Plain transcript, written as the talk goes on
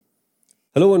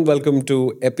Hello and welcome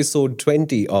to episode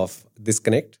 20 of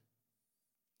ThisConnect.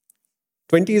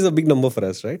 20 is a big number for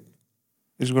us, right?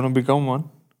 It's going to become one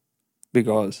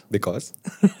because Because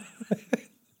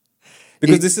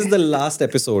because this is the last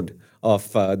episode of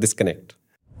ThisConnect.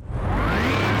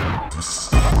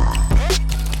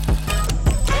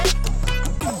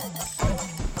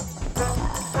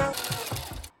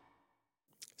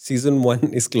 Season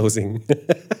 1 is closing.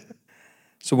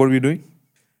 So what are we doing?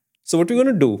 So what we're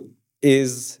going to do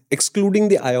is excluding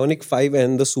the Ionic 5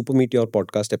 and the Super Meteor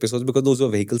podcast episodes because those were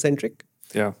vehicle centric.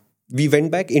 Yeah. We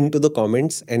went back into the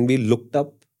comments and we looked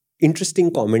up interesting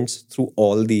comments through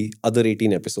all the other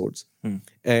 18 episodes.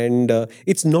 And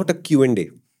it's not a Q&A.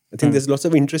 I think there's lots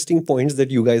of interesting points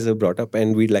that you guys have brought up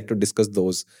and we'd like to discuss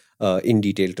those in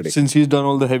detail today. Since he's done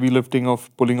all the heavy lifting of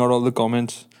pulling out all the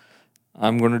comments,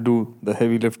 I'm going to do the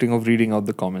heavy lifting of reading out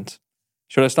the comments.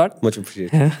 Should I start? Much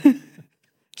appreciated.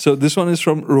 So this one is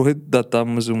from Rohit Datta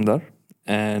Mazumdar,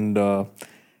 and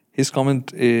his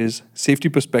comment is safety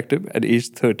perspective at age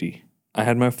 30. I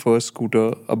had my first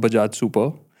scooter, a Bajaj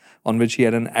Super, on which he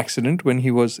had an accident when he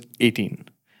was 18.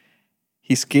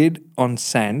 He skidded on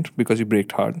sand because he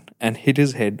braked hard and hit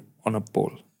his head on a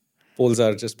pole. Polls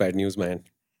are just bad news, man.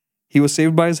 He was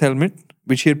saved by his helmet,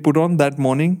 which he had put on that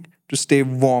morning to stay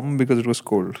warm because it was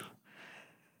cold.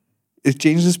 It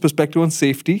changed his perspective on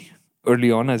safety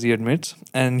early on, as he admits,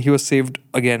 and he was saved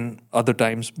again other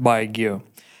times by gear.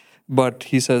 But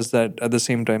he says that at the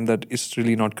same time that it's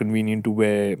really not convenient to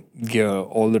wear gear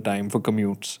all the time for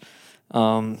commutes.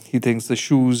 He thinks the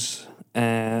shoes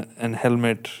and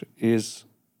helmet is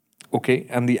okay,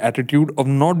 and the attitude of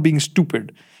not being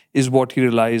stupid is what he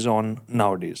relies on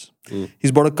nowadays.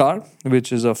 He's bought a car,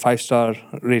 which is a 5-star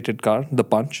rated car, the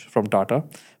Punch from Tata,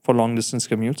 for long distance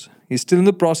commutes. He's still in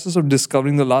the process of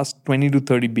discovering the last 20 to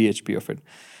 30 bhp of it.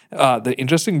 The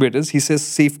interesting bit is he says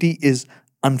safety is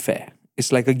unfair.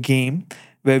 It's like a game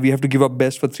where we have to give our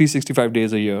best for 365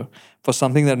 days a year for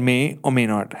something that may or may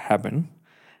not happen.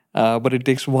 But it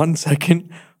takes 1 second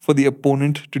for the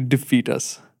opponent to defeat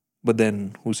us. But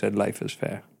then who said life is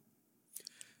fair?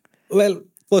 Well,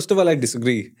 first of all, I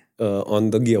disagree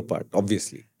on the gear part,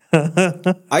 obviously.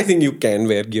 I think you can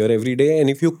wear gear every day. And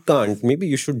if you can't, maybe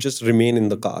you should just remain in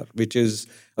the car, which is,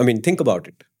 think about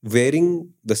it.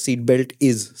 Wearing the seatbelt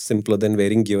is simpler than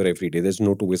wearing gear every day. There's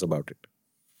no two ways about it.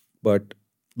 But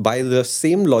by the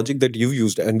same logic that you've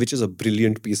used, and which is a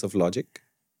brilliant piece of logic,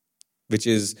 which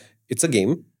is it's a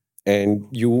game and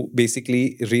you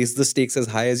basically raise the stakes as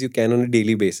high as you can on a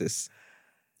daily basis.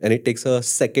 And it takes a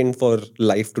second for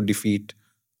life to defeat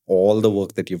all the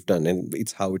work that you've done. And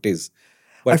it's how it is.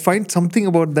 I find something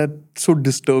about that so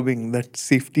disturbing, that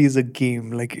safety is a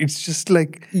game. Like, it's just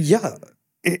like, Yeah,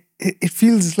 it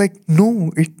feels like,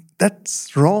 no,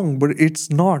 that's wrong, but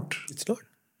it's not. it's not.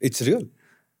 It's real.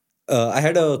 I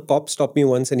had a cop stop me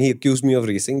once and he accused me of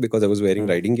racing because I was wearing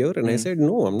riding gear. And I said,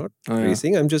 no, I'm not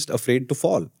racing. I'm just afraid to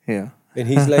fall. Yeah. And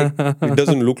he's like, it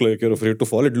doesn't look like you're afraid to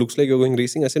fall. It looks like you're going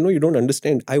racing. I said, no, you don't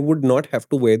understand. I would not have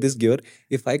to wear this gear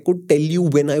if I could tell you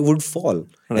when I would fall.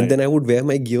 And then I would wear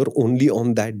my gear only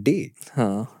on that day.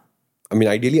 Huh.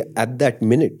 Ideally at that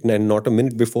minute and not a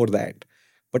minute before that.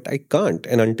 But I can't.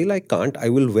 And until I can't, I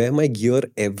will wear my gear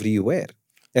everywhere.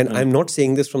 And I'm not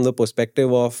saying this from the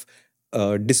perspective of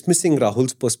dismissing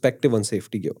Rahul's perspective on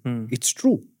safety gear. It's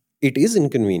true. It is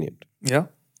inconvenient. Yeah.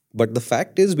 But the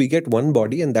fact is we get one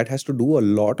body and that has to do a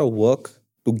lot of work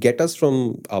to get us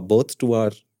from our birth to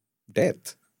our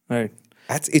death. Right.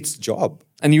 That's its job.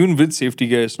 And even with safety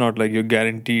gear, it's not like you're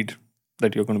guaranteed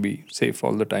that you're going to be safe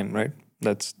all the time, right?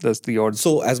 That's the odds.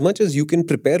 So as much as you can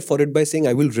prepare for it by saying,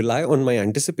 I will rely on my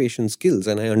anticipation skills,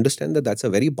 and I understand that that's a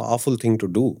very powerful thing to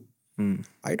do.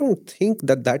 I don't think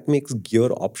that makes gear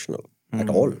optional at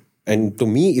all. And to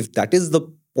me, if that is the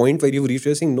point where you've reached,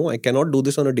 you're saying, no, I cannot do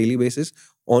this on a daily basis.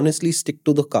 Honestly, stick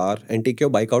to the car and take your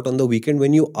bike out on the weekend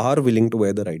when you are willing to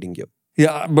wear the riding gear.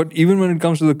 Yeah, but even when it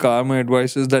comes to the car, my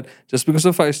advice is that just because a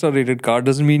 5-star rated car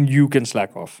doesn't mean you can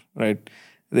slack off, right?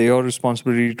 They're your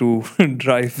responsibility to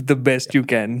drive the best you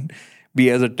can, be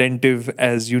as attentive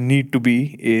as you need to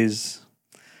be is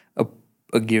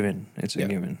a given. It's a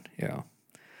given, yeah.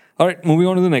 All right, moving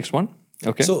on to the next one.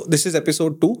 Okay. So this is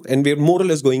episode 2 and we're more or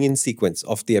less going in sequence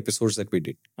of the episodes that we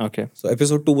did. Okay. So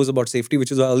episode 2 was about safety,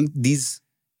 which is why these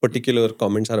particular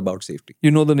comments are about safety.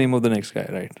 You know the name of the next guy,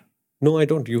 right? No, I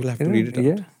don't. You'll have to read it out.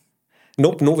 Yeah.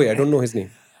 Nope, no way. I don't know his name.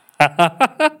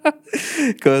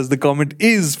 Because the comment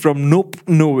is from Nope,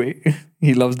 No Way.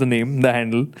 He loves the name, the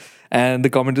handle. And the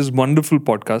comment is wonderful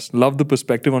podcast. Love the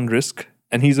perspective on risk.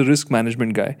 And he's a risk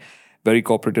management guy. Very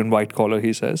corporate and white collar,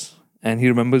 he says. And he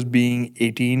remembers being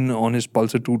 18 on his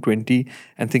Pulsar 220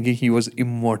 and thinking he was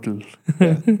immortal.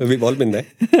 Yeah, we've all been there.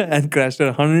 And crashed at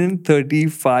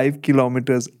 135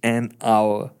 kilometers an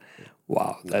hour.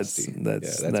 Wow, that's bad.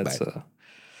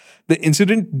 The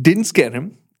incident didn't scare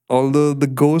him, although the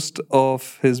ghost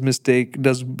of his mistake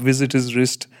does visit his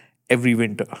wrist every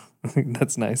winter.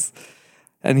 That's nice.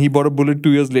 And he bought a Bullet 2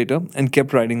 years later and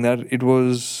kept riding that. It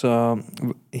was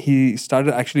he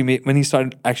started actually when he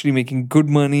started actually making good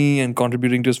money and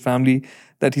contributing to his family,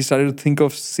 that he started to think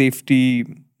of safety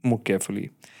more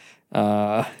carefully.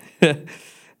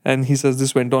 And he says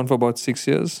this went on for about 6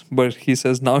 years, but he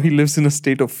says now he lives in a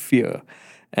state of fear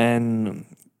and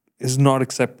is not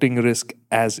accepting risk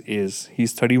as is.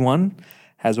 He's 31,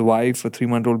 has a wife, a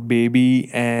 3-month-old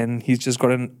baby, and he's just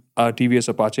got an TVS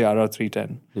Apache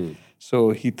RR310.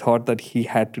 So he thought that he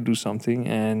had to do something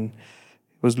and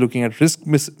was looking at risk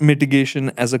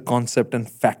mitigation as a concept and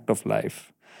fact of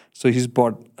life. So he's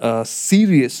bought a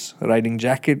serious riding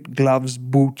jacket, gloves,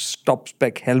 boots, top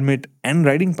spec helmet, and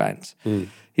riding pants.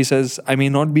 He says, I may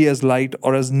not be as light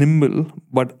or as nimble,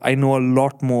 but I know a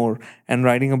lot more, and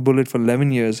riding a Bullet for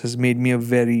 11 years has made me a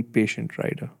very patient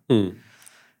rider.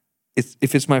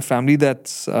 If it's my family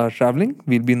that's traveling,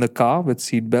 we'll be in the car with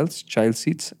seat belts, child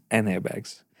seats, and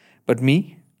airbags. But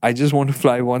me, I just want to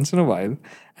fly once in a while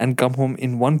and come home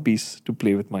in one piece to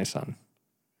play with my son.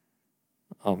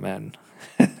 Oh, man.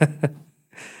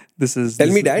 Tell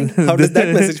me, Dad, how does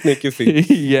that message make you feel?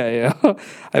 Yeah.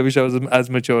 I wish I was as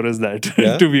mature as that,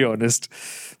 to be honest.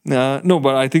 No,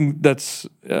 but I think that's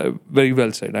very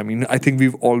well said. I mean, I think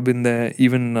we've all been there.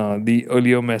 Even the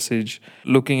earlier message,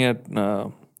 looking at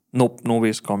No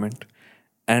Way's comment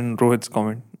and Rohit's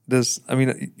comment,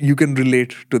 you can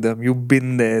relate to them. You've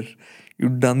been there.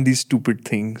 You've done these stupid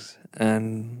things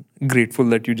and grateful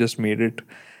that you just made it.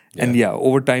 Yeah. And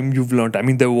over time you've learned. I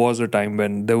mean, there was a time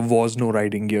when there was no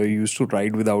riding gear. You used to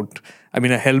ride without,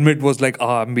 a helmet was like,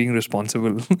 I'm being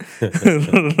responsible.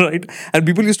 Right? And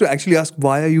people used to actually ask,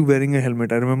 why are you wearing a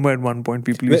helmet? I remember at one point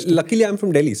people used to... Luckily, I'm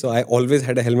from Delhi, so I always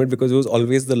had a helmet because it was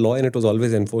always the law and it was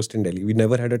always enforced in Delhi. We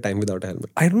never had a time without a helmet.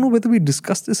 I don't know whether we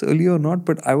discussed this earlier or not,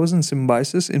 but I was in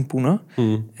Symbiosis in Pune,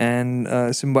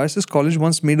 and Symbiosis College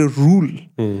once made a rule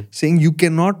saying you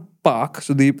cannot park.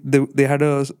 So they had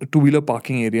a two-wheeler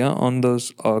parking area on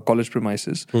those college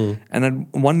premises. And at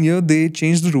 1 year, they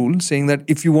changed the rule saying that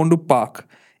if you want to park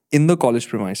in the college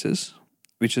premises,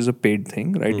 which is a paid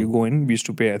thing, right? You go in, we used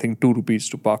to pay, I think, 2 rupees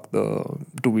to park the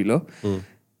two-wheeler.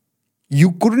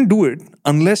 You couldn't do it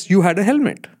unless you had a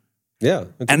helmet. Yeah.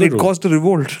 And it caused a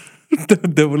revolt.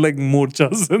 There were like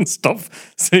morchas and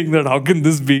stuff saying that how can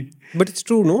this be? But it's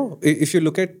true, no? If you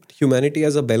look at humanity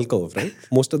as a bell curve, right?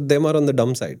 Most of them are on the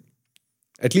dumb side.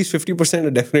 At least 50%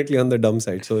 are definitely on the dumb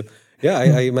side. So yeah,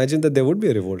 I imagine that there would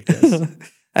be a revolt. Yes.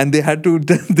 And they had to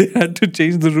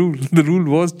change the rule. The rule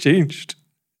was changed.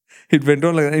 It went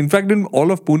on like that. In fact, in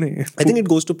all of Pune. I think it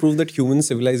goes to prove that human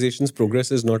civilization's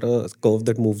progress is not a curve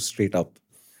that moves straight up.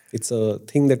 It's a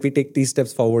thing that we take 3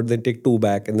 steps forward, then take 2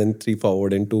 back, and then 3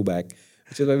 forward and 2 back.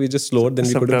 Which is why we just slower than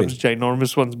we could have been. Sometimes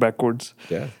ginormous ones backwards.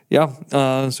 Yeah.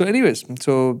 So anyways,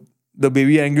 so the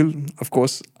baby angle, of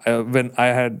course, when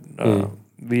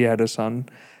we had a son,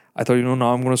 I thought,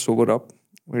 now I'm going to sober up.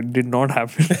 It did not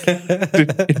happen.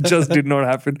 It just did not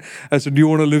happen. I said, do you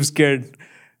want to live scared?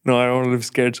 No, I don't want to live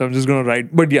scared, so I'm just going to ride.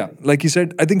 But yeah, like you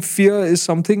said, I think fear is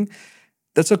something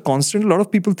that's a constant. A lot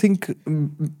of people think...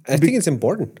 I think it's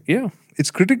important. Yeah,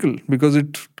 it's critical because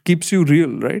it keeps you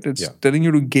real, right? It's telling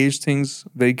you to gauge things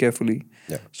very carefully.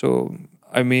 Yeah. So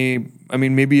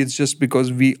maybe it's just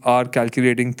because we are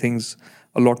calculating things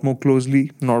a lot more closely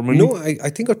normally. No, I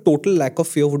think a total lack of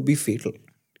fear would be fatal.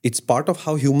 It's part of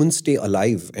how humans stay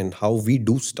alive and how we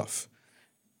do stuff.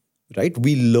 Right?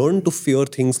 We learn to fear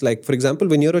things like, for example,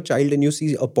 when you're a child and you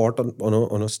see a pot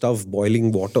on a stove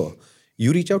boiling water,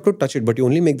 you reach out to touch it, but you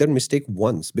only make that mistake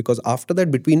once because after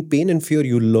that, between pain and fear,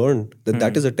 you learn that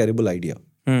that is a terrible idea.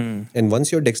 And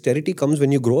once your dexterity comes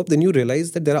when you grow up, then you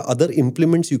realize that there are other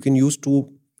implements you can use to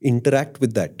interact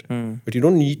with that. But you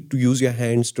don't need to use your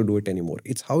hands to do it anymore.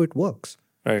 It's how it works.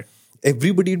 Right.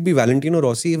 Everybody would be Valentino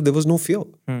Rossi if there was no fear.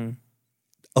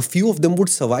 A few of them would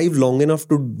survive long enough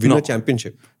to win a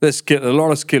championship. There's skill, a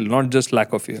lot of skill, not just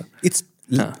lack of fear.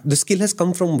 The skill has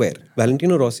come from where?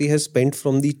 Valentino Rossi has spent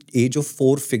from the age of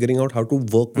 4 figuring out how to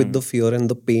work with the fear and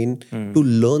the pain to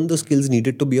learn the skills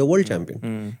needed to be a world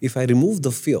champion. If I remove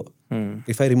the fear,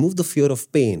 if I remove the fear of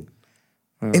pain,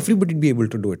 everybody would be able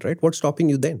to do it, right? What's stopping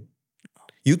you then?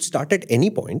 You'd start at any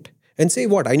point and say,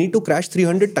 what? I need to crash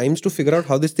 300 times to figure out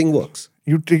how this thing works.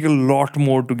 You take a lot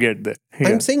more to get there.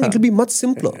 I'm saying it'll be much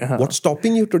simpler. What's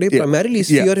stopping you today primarily is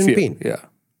fear and pain. Yeah.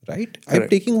 right? I'm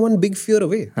taking one big fear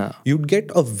away. You'd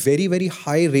get a very, very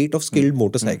high rate of skilled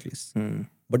motorcyclists.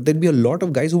 But there'd be a lot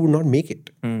of guys who would not make it.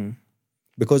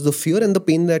 Because the fear and the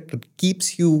pain that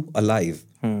keeps you alive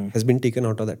has been taken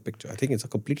out of that picture. I think it's a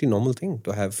completely normal thing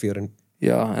to have fear.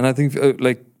 And I think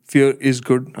like fear is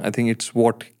good. I think it's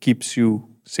what keeps you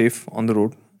safe on the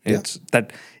road. It's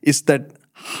that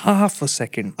half a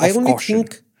second of I only caution.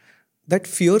 think that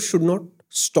fear should not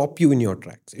stop you in your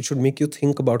tracks. It should make you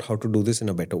think about how to do this in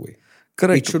a better way.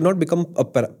 Correct. It should not become a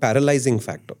paralyzing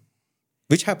factor,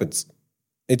 which happens.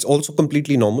 It's also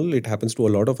completely normal. It happens to a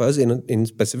lot of us in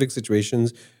specific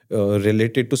situations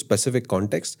related to specific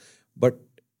contexts. But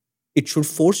it should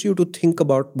force you to think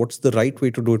about what's the right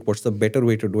way to do it, what's the better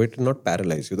way to do it, and not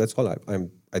paralyze you. That's all I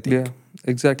think. Yeah,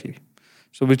 exactly.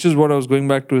 So which is what I was going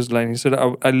back to his line. He said,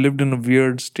 I lived in a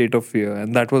weird state of fear.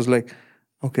 And that was like,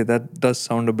 okay, that does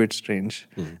sound a bit strange.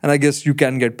 And I guess you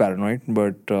can get paranoid,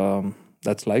 but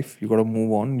that's life. You got to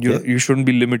move on. You shouldn't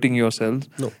be limiting yourself.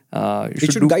 No.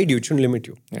 It should guide you. It shouldn't limit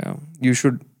you. Yeah. You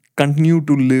should continue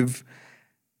to live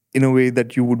in a way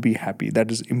that you would be happy.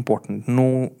 That is important.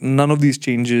 None of these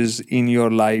changes in your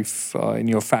life, in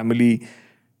your family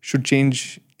should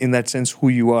change in that sense who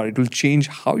you are. It will change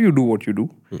how you do what you do,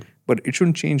 but it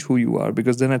shouldn't change who you are,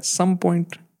 because then at some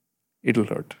point it'll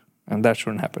hurt, and that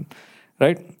shouldn't happen.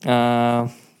 Right?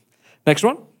 Next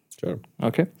one? Sure.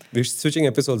 Okay. We're switching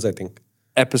episodes, I think.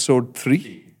 Episode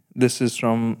 3. This is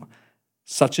from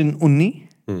Sachin Unni.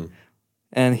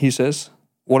 And he says,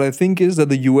 what I think is that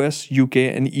the US, UK,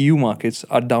 and EU markets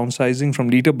are downsizing from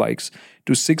liter bikes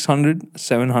to 600,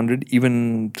 700,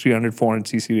 even 300,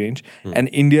 400cc range. And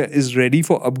India is ready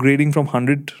for upgrading from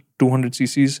 100,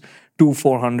 200cc's to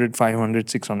 400, 500,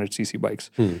 600cc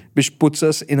bikes, which puts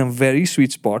us in a very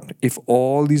sweet spot if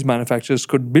all these manufacturers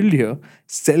could build here,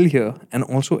 sell here, and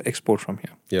also export from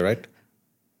here. You're right.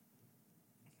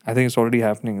 I think it's already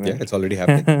happening. Right? Yeah, it's already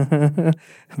happening.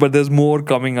 But there's more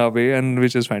coming our way, and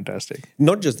which is fantastic.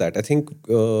 Not just that. I think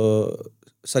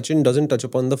Sachin doesn't touch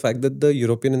upon the fact that the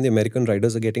European and the American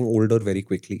riders are getting older very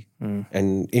quickly.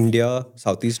 And India,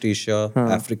 Southeast Asia,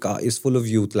 Africa is full of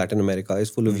youth. Latin America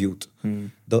is full of youth.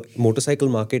 The motorcycle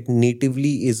market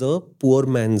natively is a poor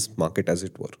man's market, as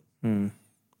it were.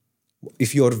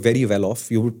 If you're very well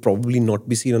off, you would probably not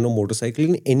be seen on a motorcycle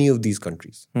in any of these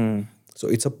countries. So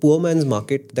it's a poor man's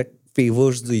market that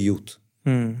favors the youth,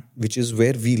 which is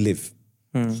where we live.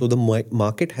 So the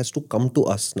market has to come to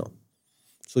us now.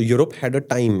 So Europe had a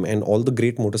time, and all the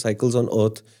great motorcycles on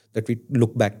earth that we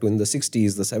look back to in the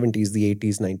 60s, the 70s, the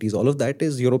 80s, 90s, all of that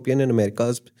is European and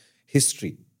America's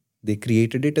history. They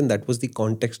created it, and that was the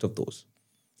context of those.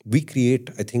 We create,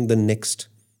 I think, the next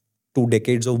 2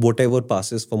 decades of whatever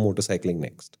passes for motorcycling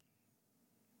next.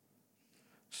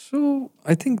 So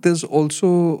I think there's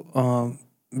also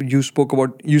you spoke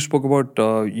about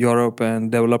Europe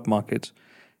and developed markets,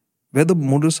 where the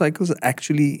motorcycles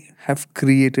actually have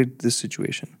created this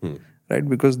situation, right?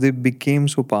 Because they became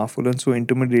so powerful and so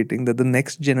intimidating that the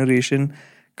next generation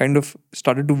kind of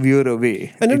started to veer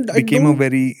away. And it became a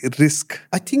very risk.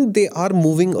 I think they are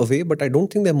moving away, but I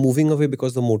don't think they're moving away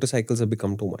because the motorcycles have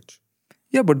become too much.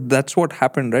 Yeah, but that's what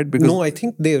happened, right? Because no, I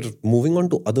think they're moving on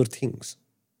to other things.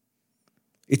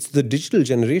 It's the digital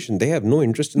generation. They have no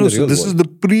interest in the real world. No, so this is the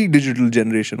pre-digital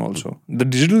generation also. The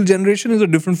digital generation is a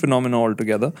different phenomenon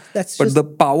altogether. But the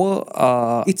power...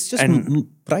 it's just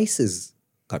prices,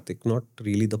 Kartik, not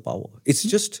really the power. It's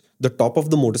just the top of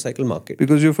the motorcycle market.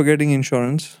 Because you're forgetting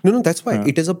insurance. No, that's why.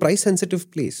 It is a price-sensitive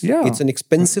place. Yeah. It's an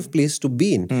expensive place to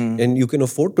be in. And you can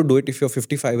afford to do it if you're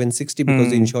 55 and 60 because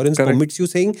the insurance permits you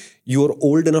saying you're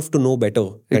old enough to know better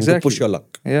and to push your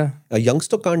luck. Yeah. A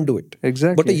youngster can't do it.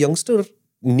 Exactly. But a youngster...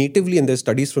 natively, and there's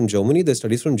studies from Germany, there's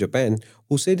studies from Japan,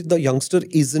 who said the youngster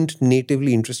isn't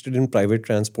natively interested in private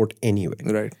transport anyway.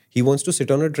 Right. He wants to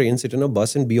sit on a train, sit in a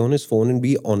bus and be on his phone and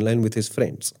be online with his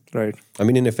friends. Right. I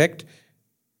mean, in effect,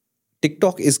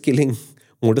 TikTok is killing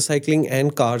motorcycling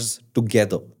and cars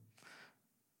together.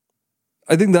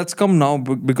 I think that's come now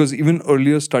because even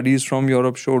earlier studies from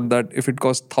Europe showed that if it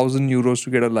costs 1,000 euros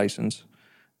to get a license,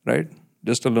 right?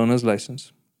 Just a learner's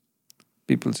license.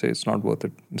 People say it's not worth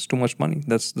it. It's too much money.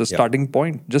 That's the starting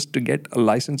point. Just to get a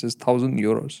license is 1,000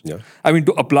 euros. Yeah. I mean,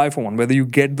 to apply for one, whether you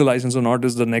get the license or not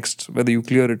is the next, whether you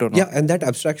clear it or not. Yeah, and that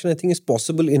abstraction, I think, is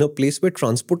possible in a place where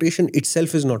transportation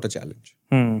itself is not a challenge.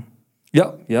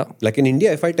 Yeah. Like in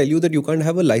India, if I tell you that you can't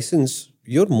have a license,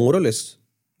 you're more or less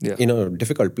in a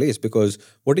difficult place because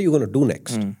what are you going to do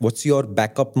next? What's your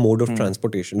backup mode of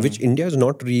transportation? Which India is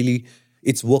not really...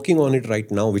 It's working on it right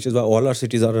now, which is why all our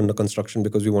cities are under construction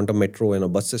because we want a metro and a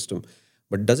bus system.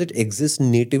 But does it exist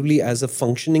natively as a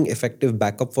functioning, effective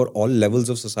backup for all levels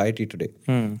of society today?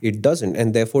 It doesn't.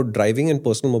 And therefore, driving and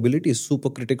personal mobility is super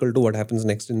critical to what happens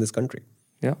next in this country.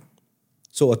 Yeah.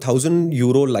 So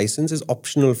 €1,000 license is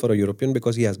optional for a European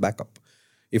because he has backup.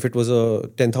 If it was a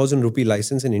 10,000 rupee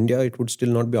license in India, it would still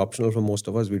not be optional for most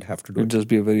of us. We'd have to do It'd it. just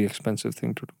be a very expensive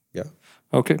thing to do. Yeah.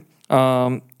 Okay.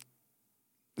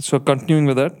 So continuing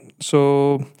with that.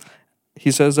 So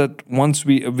he says that once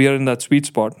we are in that sweet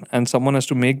spot and someone has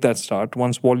to make that start,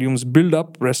 once volumes build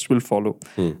up, rest will follow.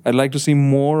 I'd like to see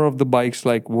more of the bikes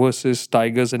like Versus,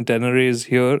 Tigers and Teneres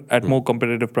here at more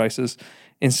competitive prices.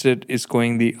 Instead, it's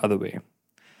going the other way.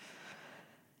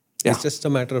 Yeah. It's just a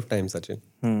matter of time,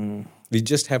 Sachin. We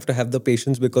just have to have the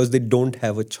patience because they don't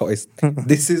have a choice.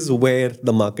 This is where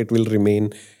the market will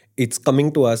remain. It's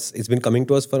coming to us. It's been coming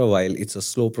to us for a while. It's a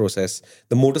slow process.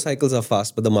 The motorcycles are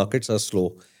fast, but the markets are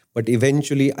slow. But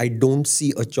eventually, I don't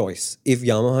see a choice. If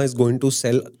Yamaha is going to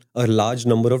sell a large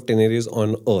number of Teneres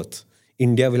on earth,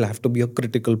 India will have to be a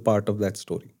critical part of that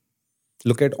story.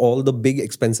 Look at all the big,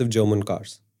 expensive German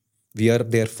cars. We are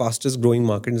their fastest growing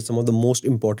market and some of the most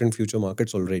important future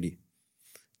markets already.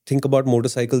 Think about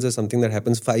motorcycles as something that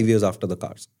happens 5 years after the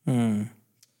cars.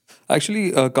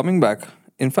 Actually, coming back,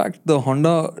 in fact, the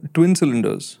Honda twin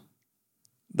cylinders,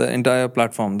 the entire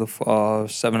platform, the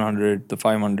 700, the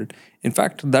 500, in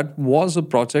fact, that was a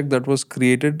project that was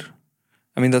created.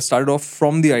 I mean, that started off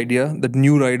from the idea that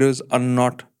new riders are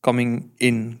not coming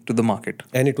in to the market.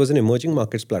 And it was an emerging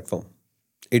markets platform.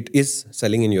 It is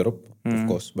selling in Europe, of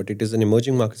course, but it is an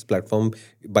emerging markets platform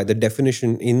by the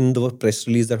definition in the press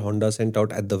release that Honda sent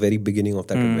out at the very beginning of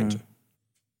that adventure.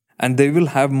 And they will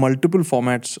have multiple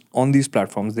formats on these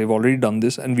platforms. They've already done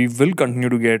this, and we will continue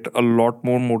to get a lot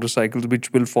more motorcycles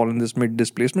which will fall in this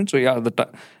mid-displacement. So yeah,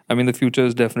 the future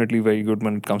is definitely very good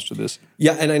when it comes to this.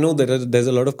 Yeah, and I know there's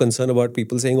a lot of concern about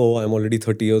people saying, "Oh, I'm already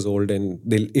 30 years old, and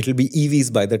it'll be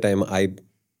EVs by the time I."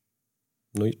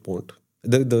 No, it won't.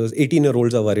 The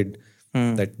 18-year-olds are worried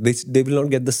that they will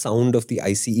not get the sound of the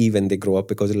ICE when they grow up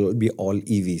because it'll be all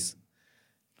EVs.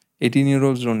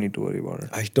 18-year-olds don't need to worry about it.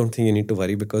 I don't think you need to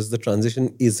worry because the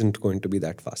transition isn't going to be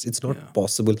that fast. It's not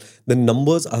possible. The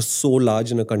numbers are so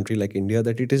large in a country like India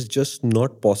that it is just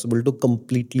not possible to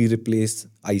completely replace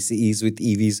ICEs with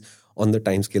EVs on the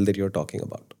timescale that you're talking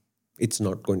about. It's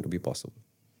not going to be possible.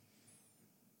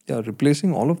 Yeah,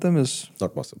 replacing all of them is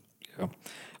not possible. Yeah.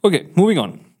 Okay, moving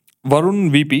on.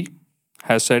 Varun VP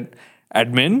has said,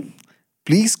 admin,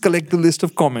 please collect the list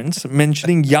of comments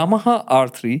mentioning Yamaha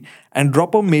R3 and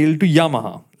drop a mail to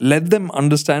Yamaha. Let them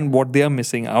understand what they are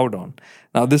missing out on.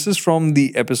 Now, this is from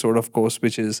the episode, of course,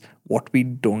 which is what we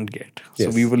don't get. Yes.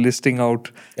 So we were listing out.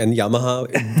 And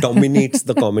Yamaha dominates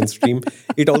the comment stream.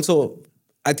 It also,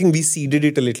 I think we seeded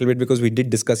it a little bit because we did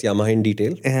discuss Yamaha in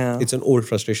detail. Yeah. It's an old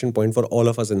frustration point for all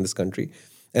of us in this country.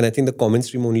 And I think the comment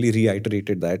stream only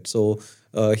reiterated that. So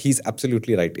he's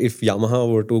absolutely right. If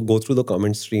Yamaha were to go through the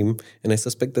comment stream, and I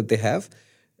suspect that they have,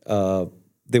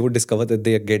 they would discover that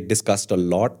they get discussed a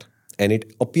lot. And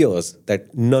it appears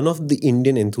that none of the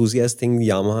Indian enthusiasts think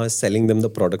Yamaha is selling them the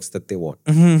products that they want.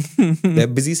 They're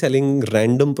busy selling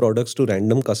random products to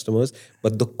random customers.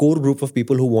 But the core group of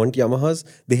people who want Yamahas,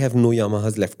 they have no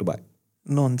Yamahas left to buy.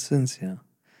 Nonsense, yeah.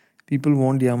 People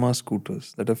want Yamaha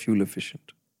scooters that are fuel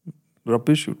efficient.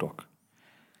 Rubbish you talk.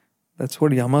 That's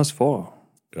what Yamaha's for.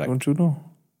 Right. Don't you know?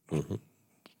 Mm-hmm.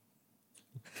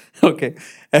 Okay.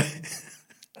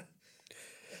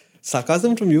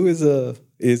 Sarcasm from you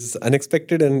is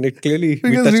unexpected, and it clearly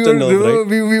Because we touched a nerve, right?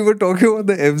 we were talking about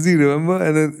the FZ, remember?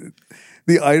 And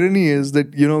the irony is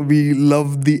that, we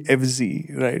love the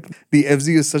FZ, right? The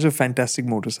FZ is such a fantastic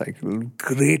motorcycle.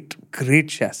 Great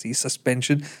chassis,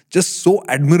 suspension, just so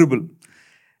admirable.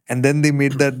 And then they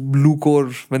made that blue core,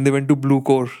 when they went to blue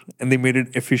core and they made it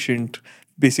efficient.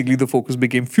 Basically, the focus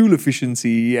became fuel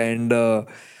efficiency and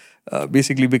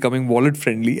basically becoming wallet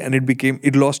friendly. And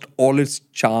it lost all its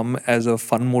charm as a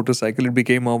fun motorcycle. It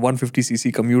became a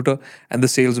 150cc commuter and the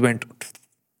sales went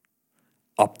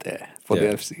up there for the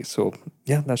FC. So,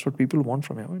 yeah, that's what people want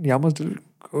from Yamaha. Yamaha's did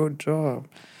a good job.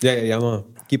 Yeah, Yamaha.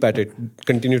 Keep at it.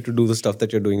 Continue to do the stuff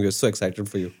that you're doing. We're so excited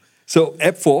for you. So,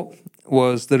 F4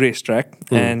 was the racetrack.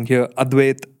 And here,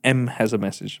 Advait M has a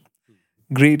message.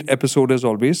 Great episode as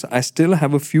always. I still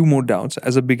have a few more doubts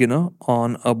as a beginner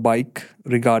on a bike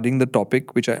regarding the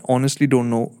topic, which I honestly don't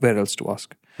know where else to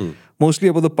ask. Mostly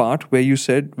about the part where you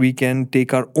said we can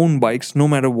take our own bikes, no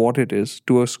matter what it is,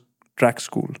 to a track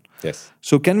school. Yes.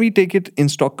 So can we take it in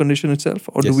stock condition itself,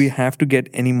 or do we have to get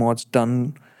any mods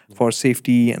done for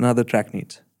safety and other track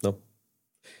needs? No.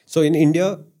 So in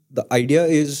India, the idea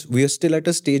is we are still at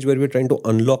a stage where we're trying to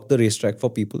unlock the racetrack for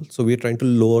people. So we're trying to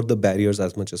lower the barriers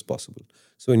as much as possible.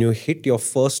 So when you hit your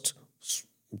first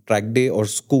track day or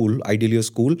school, ideally a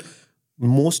school,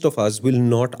 most of us will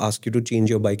not ask you to change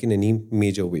your bike in any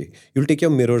major way. You'll take your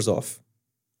mirrors off.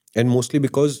 And mostly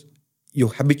because you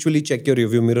habitually check your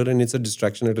rearview mirror and it's a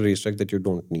distraction at a racetrack that you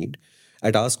don't need.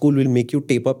 At our school, we'll make you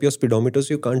tape up your speedometer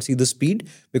so you can't see the speed,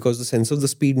 because the sense of the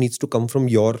speed needs to come from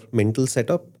your mental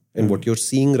setup and what you're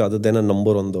seeing rather than a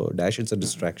number on the dash. It's a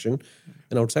distraction.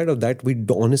 And outside of that, we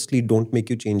honestly don't make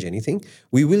you change anything.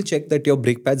 We will check that your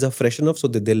brake pads are fresh enough so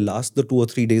that they'll last the 2 or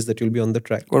 3 days that you'll be on the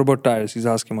track. What about tires? He's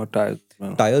asking about tires.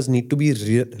 Well, Tires need to be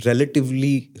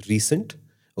relatively recent.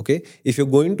 Okay, if you're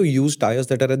going to use tires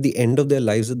that are at the end of their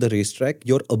lives at the racetrack,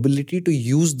 your ability to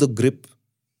use the grip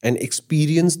and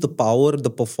experience the power, the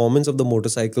performance of the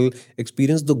motorcycle,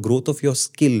 experience the growth of your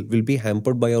skill will be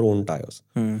hampered by your own tires.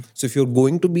 So if you're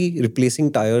going to be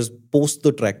replacing tires post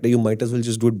the track day, you might as well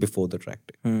just do it before the track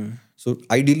day. So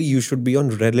ideally, you should be on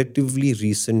relatively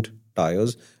recent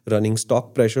tires, running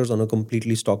stock pressures on a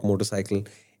completely stock motorcycle,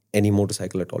 any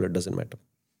motorcycle at all, it doesn't matter.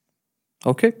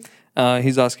 okay.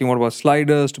 He's asking what about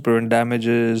sliders to prevent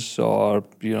damages or,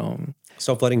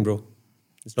 Stop worrying, bro.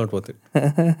 It's not worth it.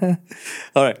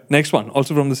 All right. Next one.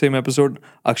 Also from the same episode,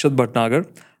 Akshat Bhatnagar.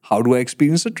 How do I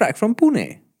experience a track from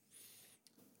Pune?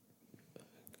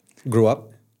 Grow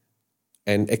up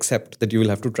and accept that you will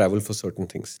have to travel for certain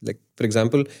things. Like, for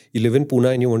example, you live in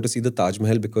Pune and you want to see the Taj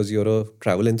Mahal because you're a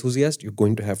travel enthusiast, you're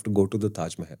going to have to go to the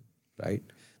Taj Mahal, right?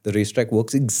 The racetrack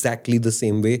works exactly the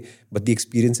same way, but the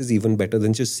experience is even better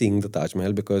than just seeing the Taj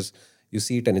Mahal because you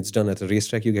see it and it's done. At the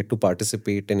racetrack, you get to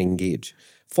participate and engage.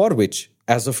 For which,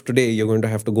 as of today, you're going to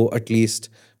have to go at least,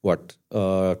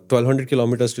 1,200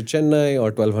 kilometers to Chennai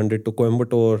or 1,200 to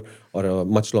Coimbatore or a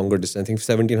much longer distance, I think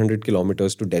 1,700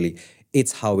 kilometers to Delhi.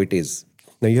 It's how it is.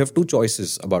 Now, you have two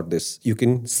choices about this. You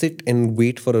can sit and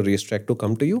wait for a racetrack to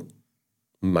come to you.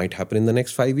 Might happen in the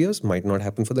next 5 years, might not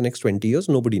happen for the next 20 years,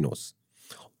 nobody knows.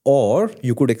 Or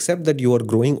you could accept that you are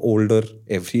growing older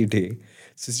every day.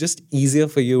 So it's just easier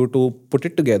for you to put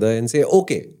it together and say,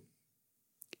 okay,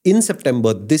 in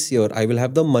September this year, I will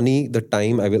have the money, the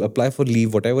time, I will apply for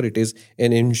leave, whatever it is,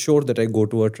 and ensure that I go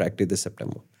to a track day this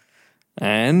September.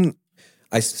 And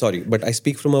But I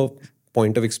speak from a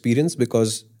point of experience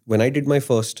because when I did my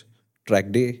first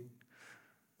track day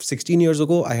 16 years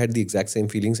ago, I had the exact same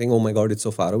feeling saying, oh my God, it's so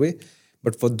far away.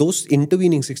 But for those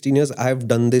intervening 16 years, I have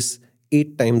done this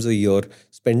 8 times a year,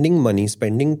 spending money,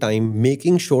 spending time,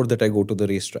 making sure that I go to the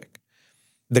racetrack.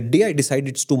 The day I decide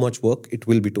it's too much work, it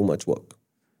will be too much work.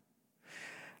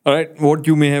 all right, what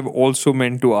you may have also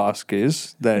meant to ask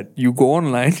is that you go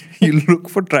online, you look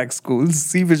for track schools,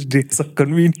 see which dates are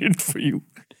convenient for you.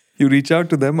 You reach out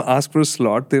to them, ask for a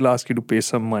slot, they'll ask you to pay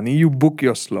some money, you book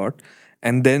your slot,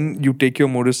 and then you take your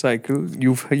motorcycle,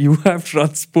 you have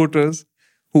transporters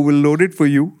who will load it for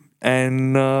you,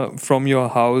 and from your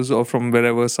house or from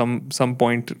wherever, some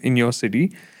point in your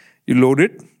city, you load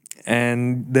it,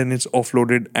 and then it's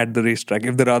offloaded at the racetrack.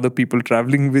 If there are other people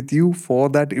traveling with you for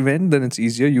that event, then it's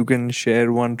easier. You can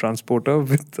share one transporter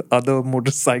with other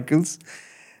motorcycles,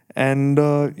 and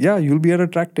you'll be at a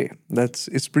track day.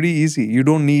 It's pretty easy. You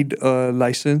don't need a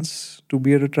license to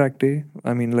be at a track day.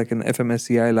 I mean, like an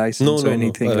FMSCI license or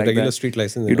anything like regular that. street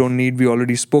license. You don't need. We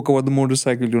already spoke about the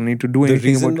motorcycle. You don't need to do anything. The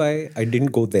reason why I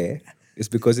didn't go there is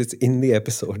because it's in the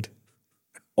episode.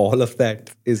 All of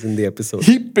that is in the episode.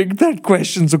 He picked that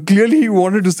question, so clearly he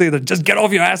wanted to say that just get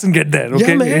off your ass and get there.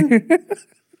 Okay, yeah, man.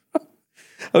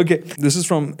 Okay, this is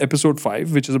from episode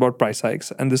 5, which is about price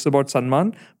hikes, and this is about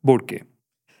Sanman Bodke.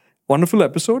 Wonderful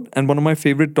episode and one of my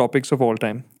favorite topics of all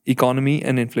time, economy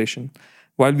and inflation.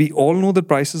 While we all know that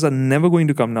prices are never going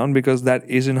to come down because that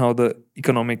isn't how the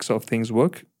economics of things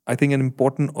work, I think an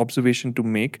important observation to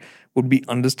make would be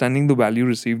understanding the value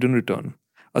received in return.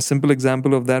 A simple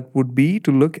example of that would be to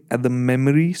look at the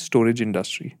memory storage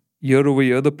industry. Year over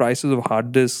year, the prices of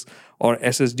hard disks or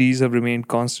SSDs have remained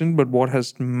constant, but what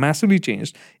has massively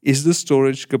changed is the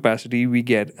storage capacity we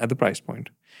get at the price point.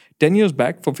 10 years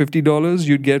back, for $50,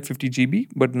 you'd get 50 GB,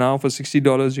 but now for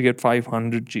 $60, you get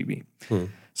 500 GB.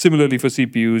 Similarly for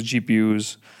CPUs,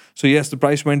 GPUs. So yes, the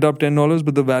price went up $10,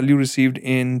 but the value received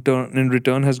in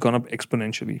return has gone up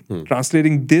exponentially.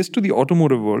 Translating this to the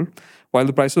automotive world, while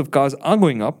the prices of cars are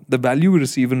going up, the value we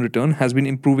receive in return has been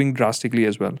improving drastically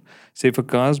as well. Safer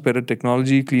cars, better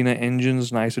technology, cleaner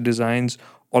engines, nicer designs,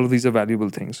 all of these are valuable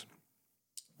things.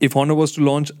 If Honda was to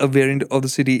launch a variant of the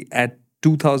City at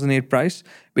 2008 price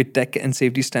with tech and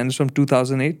safety standards from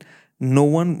 2008, no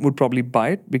one would probably buy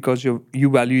it because you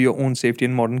value your own safety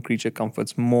and modern creature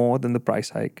comforts more than the price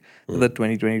hike that the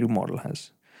 2022 model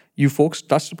has. You folks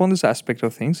touched upon this aspect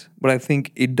of things, but I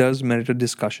think it does merit a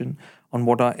discussion on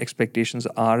what our expectations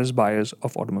are as buyers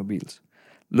of automobiles.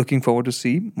 Looking forward to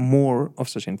see more of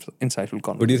such insightful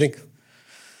conversations. What do you think?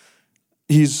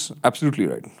 He's absolutely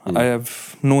right. I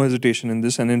have no hesitation in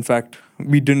this. And in fact,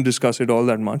 we didn't discuss it all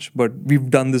that much, but we've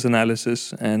done this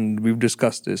analysis and we've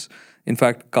discussed this. In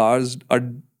fact,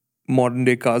 modern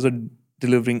day cars are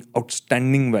delivering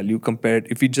outstanding value compared,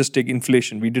 if we just take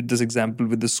inflation. We did this example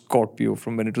with the Scorpio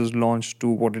from when it was launched to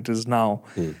what it is now.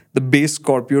 The base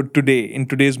Scorpio today, in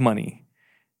today's money,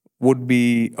 would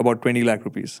be about 20 lakh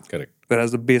rupees. Correct.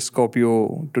 Whereas the base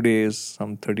Scorpio today is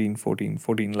some 13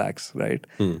 lakhs, right?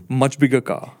 Much bigger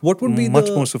car. What would be much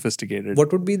more sophisticated.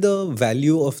 What would be the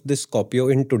value of this Scorpio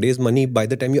in today's money by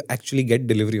the time you actually get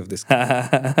delivery of this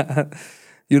car?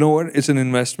 You know what? It's an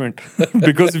investment.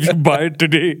 Because if you buy it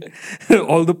today,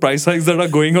 all the price hikes that are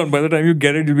going on, by the time you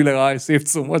get it, you'll be like, I saved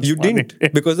so much You money.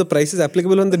 didn't, because the price is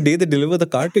applicable on the day they deliver the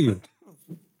car to you.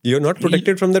 You're not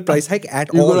protected from that price hike at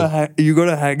all. You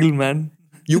gotta haggle, man.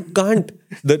 You can't.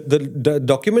 The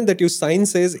document that you sign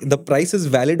says the price is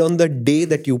valid on the day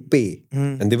that you pay.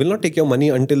 And they will not take your money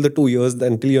until the 2 years,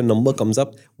 until your number comes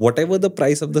up. Whatever the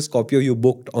price of the Scorpio you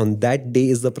booked on that day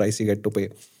is the price you get to pay.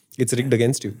 It's rigged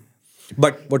against you.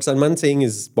 But what Salman's saying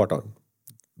is spot on.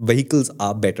 Vehicles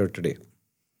are better today.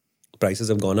 Prices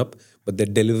have gone up, but they're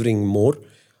delivering more.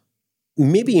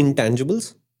 Maybe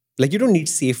intangibles. Like you don't need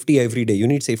safety every day. You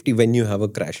need safety when you have a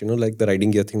crash, like the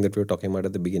riding gear thing that we were talking about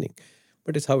at the beginning.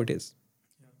 But it's how it is.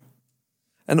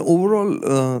 And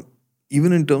overall,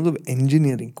 even in terms of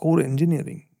engineering, core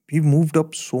engineering, we've moved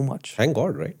up so much. Thank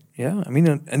God, right? Yeah, I mean,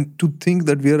 and to think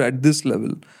that we are at this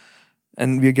level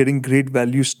and we are getting great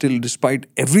value still despite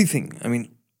everything. I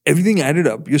mean, everything added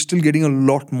up, you're still getting a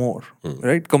lot more,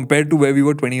 right? Compared to where we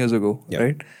were 20 years ago,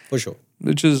 right? For sure.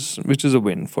 Which is a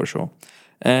win for sure.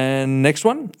 And next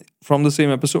one from the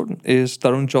same episode is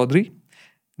Tarun Chaudhary.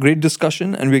 Great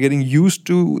discussion, and we're getting used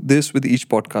to this with each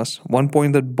podcast. One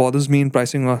point that bothers me in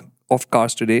pricing of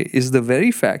cars today is the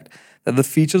very fact that the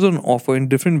features on offer in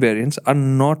different variants are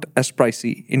not as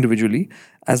pricey individually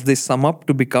as they sum up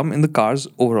to become in the car's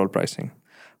overall pricing.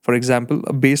 For example,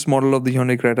 a base model of the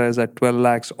Hyundai Creta is at 12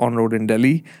 lakhs on road in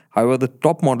Delhi. However, the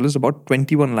top model is about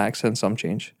 21 lakhs and some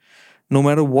change. No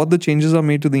matter what the changes are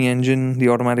made to the engine, the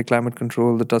automatic climate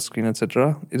control, the touchscreen,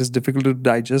 etc., it is difficult to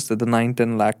digest that the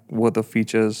 9-10 lakh worth of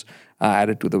features are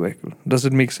added to the vehicle. Does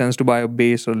it make sense to buy a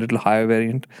base or a little higher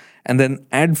variant and then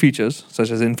add features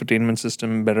such as infotainment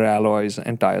system, better alloys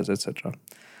and tires, etc.?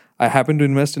 I happened to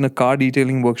invest in a car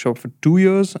detailing workshop for 2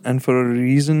 years and for a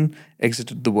reason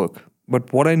exited the work.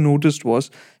 But what I noticed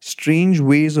was strange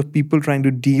ways of people trying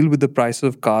to deal with the price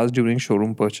of cars during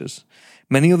showroom purchase.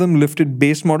 Many of them lifted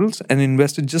base models and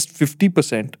invested just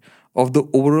 50% of the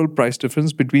overall price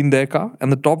difference between their car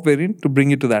and the top variant to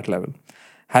bring it to that level.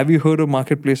 Have you heard of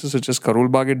marketplaces such as Karol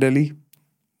Bagh at Delhi?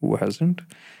 Who hasn't?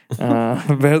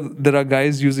 Where there are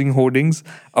guys using hoardings,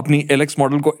 apni LX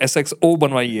model ko SXO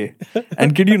banwaiye.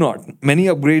 And kid you not, many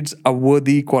upgrades are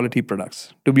worthy quality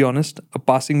products. To be honest, a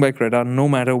passing by Creta, no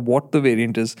matter what the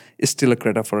variant is still a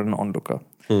Creta for an onlooker.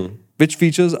 Which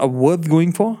features are worth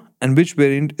going for and which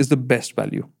variant is the best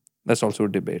value? That's also a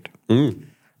debate.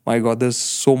 My God, there's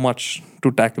so much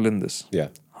to tackle in this. Yeah.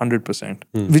 100%.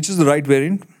 Which is the right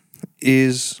variant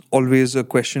is always a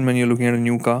question when you're looking at a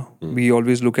new car. We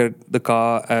always look at the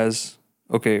car as,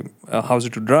 okay, how's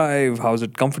it to drive? How's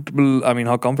it comfortable? I mean,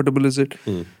 how comfortable is it?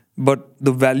 But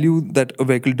the value that a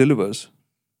vehicle delivers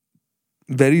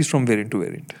varies from variant to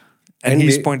variant. And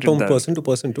he's pointed from that. person to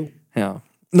person too. Yeah.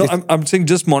 No, I'm saying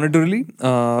just monetarily.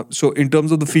 So in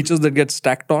terms of the features that get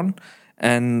stacked on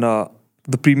and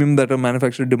the premium that a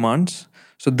manufacturer demands,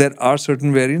 so there are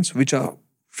certain variants which are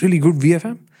really good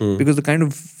VFM because the kind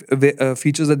of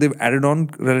features that they've added on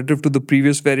relative to the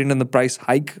previous variant and the price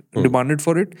hike demanded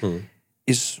for it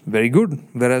is very good.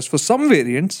 Whereas for some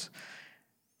variants,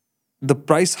 the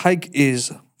price hike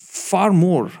is far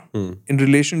more in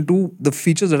relation to the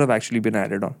features that have actually been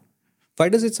added on. Why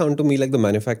does it sound to me like the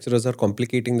manufacturers are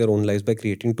complicating their own lives by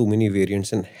creating too many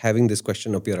variants and having this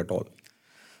question appear at all?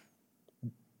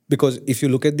 Because if you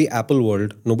look at the Apple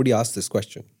world, nobody asks this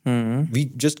question. We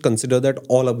just consider that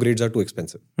all upgrades are too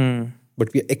expensive.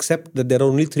 But we accept that there are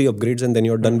only 3 upgrades and then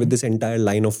you're done with this entire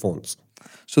line of phones.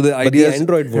 So the idea But the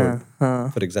Android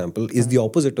world, for example, is the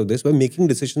opposite of this, where making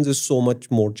decisions is so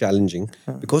much more challenging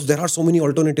because there are so many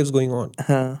alternatives going on.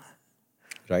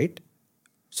 Right?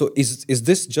 So is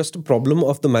this just a problem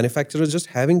of the manufacturers just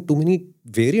having too many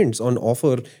variants on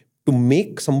offer to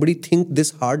make somebody think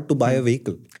this hard to buy a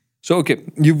vehicle? So, okay,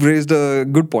 you've raised a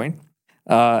good point,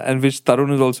 and which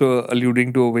Tarun is also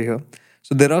alluding to over here.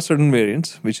 So there are certain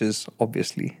variants, which is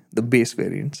obviously the base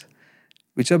variants,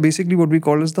 which are basically what we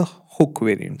call as the hook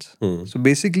variants. So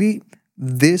basically,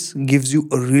 this gives you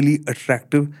a really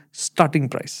attractive starting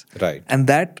price. Right. And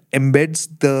that embeds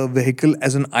the vehicle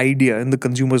as an idea in the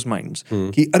consumer's minds.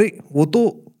 कि अरे वो तो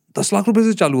 10 लाख रुपए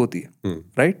से चालू होती है,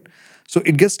 right? So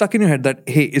it gets stuck in your head that,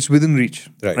 hey, it's within reach,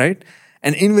 Right. right?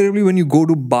 And invariably, when you go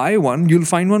to buy one, you'll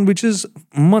find one which is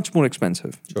much more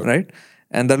expensive, right?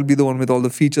 And that'll be the one with all the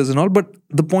features and all. But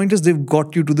the point is, they've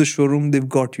got you to the showroom, they've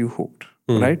got you hooked,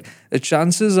 right? The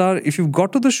chances are, if you've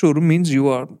got to the showroom, means you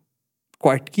are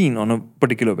quite keen on a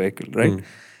particular vehicle, right?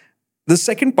 The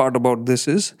second part about this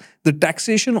is the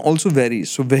taxation also varies.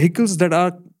 So vehicles that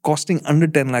are costing under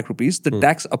 10 lakh rupees, the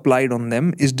tax applied on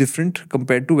them is different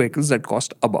compared to vehicles that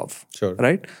cost above. Sure.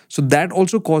 Right? So that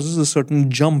also causes a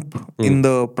certain jump in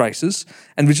the prices,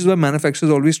 and which is why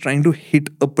manufacturers are always trying to hit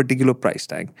a particular price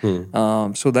tag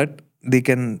so that they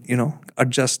can,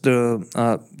 adjust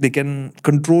they can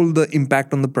control the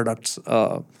impact on the product's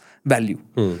value.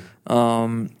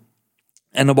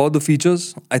 And about the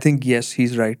features, I think, yes,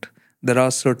 he's right. There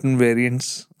are certain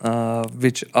variants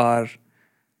which are...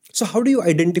 So how do you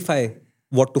identify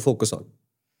what to focus on?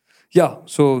 Yeah,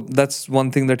 so that's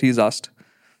one thing that he's asked.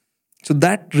 So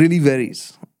that really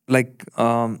varies. Like,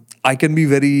 I can be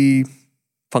very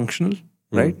functional,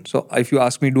 right? So if you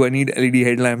ask me, do I need LED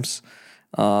headlamps?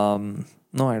 No,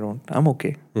 I don't. I'm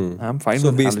okay. I'm fine So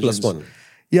with base halogens. plus one.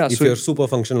 Yeah, If so you're super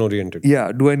function oriented.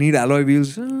 yeah, do I need alloy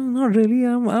wheels? Not really.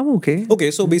 I'm okay.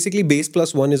 Okay, so basically base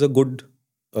plus one is a good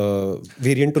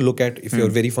variant to look at if you're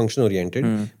very function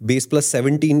oriented. Base plus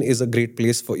 17 is a great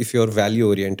place for if you're value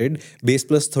oriented. Base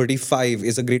plus 35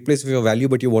 is a great place if you're value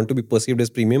but you want to be perceived as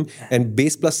premium. And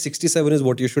base plus 67 is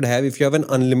what you should have if you have an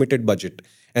unlimited budget.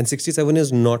 And 67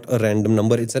 is not a random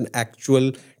number. It's an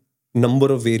actual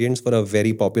number of variants for a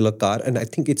very popular car. And I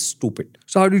think it's stupid.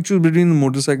 So how do you choose between the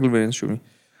motorcycle variants, Shumi?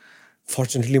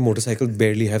 Fortunately, motorcycles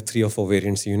barely have 3 or 4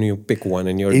 variants. You pick one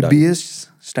and you're done. ABS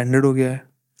standard हो गया है.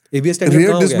 ABS standard Rear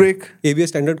कहाँ disc हो brake. गया? ABS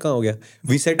standard कहाँ हो गया?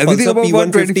 We said Everything Pulsar above P150,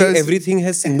 125. everything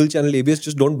has single channel ABS,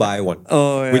 just don't buy one.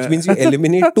 Oh, yeah. Which means you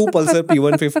eliminate 2 Pulsar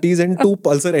P150s and 2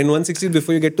 Pulsar N160s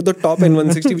before you get to the top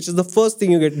N160, which is the first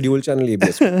thing you get dual channel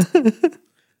ABS with.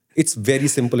 It's very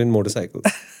simple in motorcycles.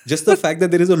 Just the fact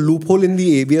that there is a loophole in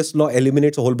the ABS law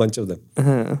eliminates a whole bunch of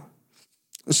them.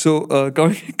 So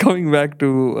coming back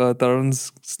to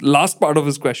Tarun's last part of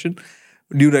his question,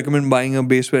 do you recommend buying a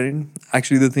base variant?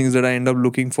 Actually, the things that I end up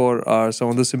looking for are some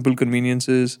of the simple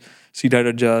conveniences: seat height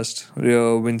adjust,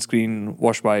 rear windscreen,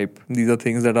 wash pipe. These are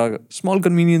things that are small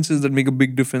conveniences that make a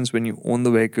big difference when you own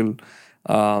the vehicle.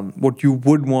 What you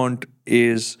would want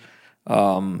is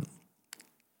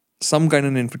some kind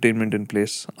of infotainment in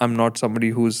place. I'm not somebody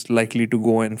who's likely to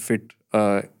go and fit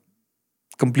a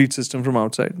complete system from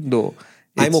outside, though.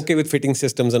 I'm okay with fitting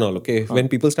systems and all, okay? When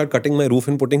people start cutting my roof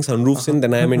and putting sunroofs in,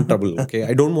 then I am in trouble, okay?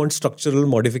 I don't want structural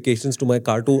modifications to my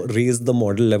car to raise the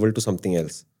model level to something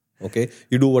else, okay?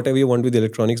 You do whatever you want with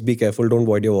electronics. Be careful. Don't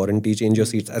void your warranty. Change your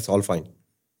seats. That's all fine.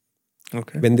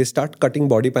 Okay. When they start cutting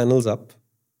body panels up,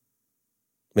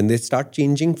 when they start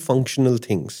changing functional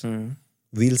things,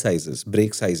 wheel sizes,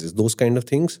 brake sizes, those kind of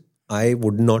things, I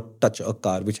would not touch a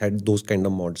car which had those kind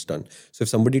of mods done. So if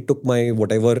somebody took my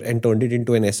whatever and turned it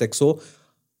into an SXO,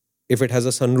 if it has a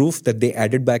sunroof that they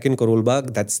added back in Karol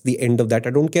Bagh, that's the end of that. I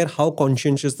don't care how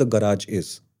conscientious the garage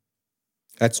is.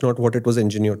 That's not what it was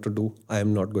engineered to do. I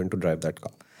am not going to drive that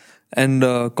car. And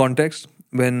context,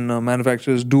 when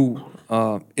manufacturers do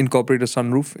incorporate a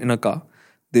sunroof in a car,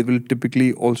 they will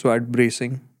typically also add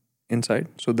bracing inside.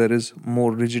 So there is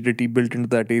more rigidity built into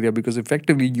that area because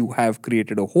effectively you have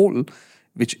created a hole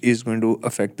which is going to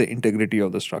affect the integrity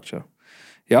of the structure.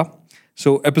 Yeah.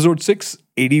 So episode 6,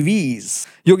 ADVs.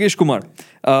 Yogesh Kumar.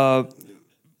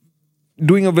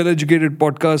 Doing a well-educated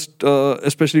podcast,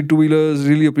 especially two-wheelers,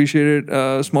 really appreciate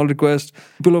it. Small request.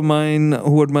 People of mine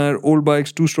who admire old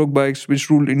bikes, two-stroke bikes, which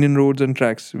ruled Indian roads and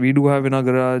tracks. We do have in our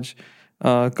garage.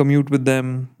 Commute with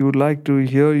them. We would like to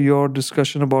hear your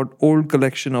discussion about old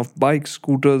collection of bikes,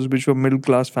 scooters, which were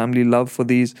middle-class family love for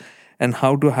these, and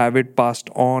how to have it passed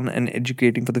on and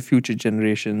educating for the future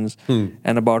generations,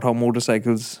 and about how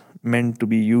motorcycles meant to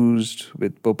be used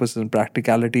with purpose and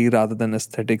practicality rather than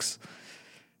aesthetics.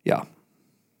 Yeah.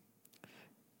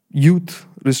 Youth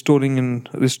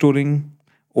restoring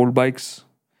old bikes.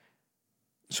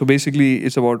 So basically,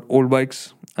 it's about old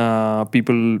bikes,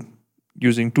 people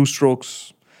using two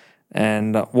strokes,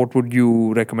 and what would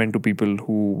you recommend to people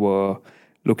who were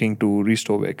looking to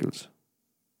restore vehicles?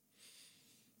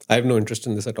 I have no interest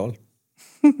in this at all.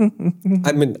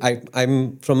 I mean,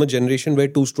 I'm from a generation where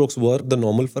two strokes were the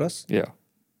normal for us. Yeah.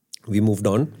 We moved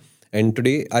on. And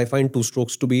today I find two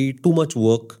strokes to be too much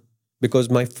work because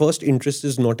my first interest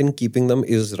is not in keeping them,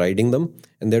 is riding them.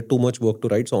 And they're too much work to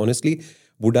ride. So honestly,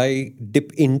 would I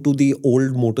dip into the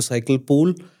old motorcycle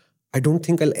pool? I don't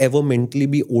think I'll ever mentally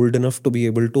be old enough to be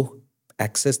able to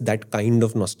access that kind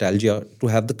of nostalgia, to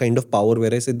have the kind of power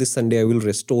where I say this Sunday I will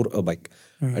restore a bike.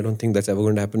 I don't think that's ever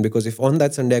going to happen, because if on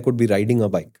that Sunday I could be riding a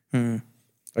bike,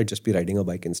 I'd just be riding a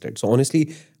bike instead. So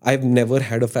honestly, I've never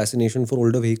had a fascination for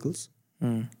older vehicles.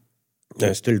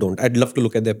 I still don't. I'd love to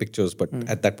look at their pictures, but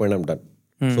at that point I'm done.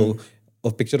 So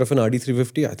a picture of an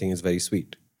RD350, I think is very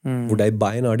sweet. Would I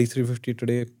buy an RD350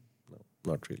 today? No,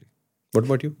 not really. What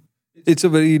about you? It's a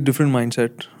very different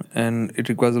mindset, and it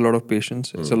requires a lot of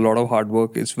patience. It's a lot of hard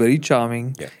work. It's very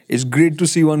charming. Yeah. It's great to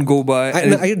see one go by.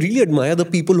 I really admire the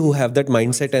people who have that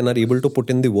mindset and are able to put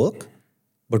in the work.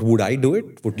 But would I do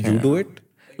it? Would you do it?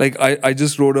 Like I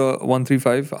just rode a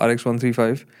 135, RX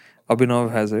 135. Abhinav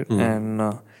has it.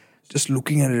 And just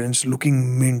looking at it, and it's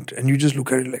looking mint. And you just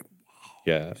look at it like,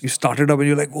 Yeah. you start it up and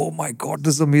you're like, oh my God,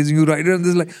 this is amazing. You ride it and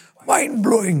this is like mind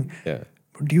blowing. Yeah.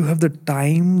 But do you have the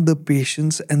time, the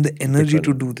patience, and the energy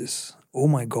to do this? Oh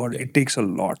my God, it takes a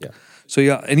lot. Yeah. So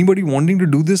yeah, anybody wanting to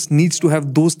do this needs to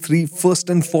have those three first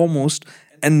and foremost,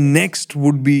 and next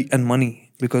would be and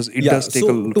money, because it does take a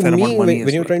fair amount of money.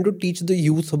 When you're trying to teach the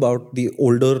youth about the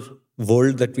older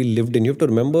world that we lived in, you have to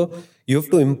remember, you have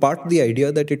to impart the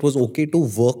idea that it was okay to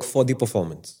work for the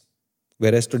performance.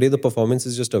 Whereas today the performance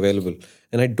is just available.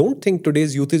 And I don't think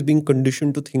today's youth is being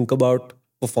conditioned to think about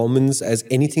performance as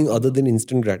anything other than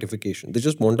instant gratification. They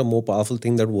just want a more powerful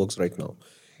thing that works right now.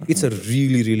 It's a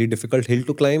really, really difficult hill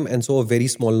to climb, and so a very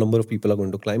small number of people are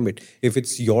going to climb it. If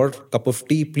it's your cup of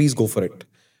tea, please go for it.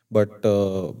 But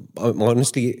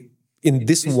honestly, in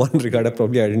this one regard, I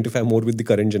probably identify more with the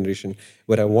current generation,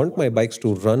 where I want my bikes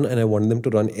to run, and I want them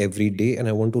to run every day, and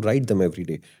I want to ride them every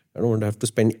day. I don't want to have to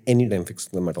spend any time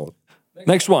fixing them at all.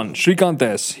 Next one, Shrikant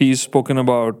S. He's spoken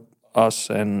about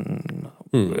us and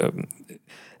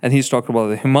he's talked about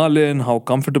the Himalayan, how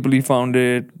comfortable he found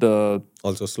it, the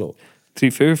Also slow.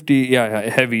 350, yeah,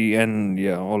 heavy, and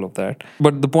yeah, all of that.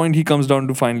 But the point he comes down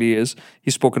to finally is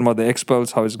he's spoken about the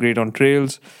X-Pulse, how it's great on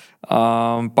trails,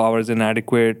 power is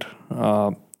inadequate.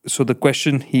 So the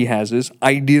question he has is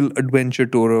ideal adventure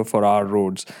tourer for our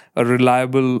roads, a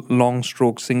reliable long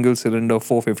stroke single cylinder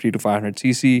 450 to 500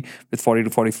 cc with 40 to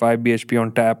 45 bhp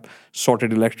on tap,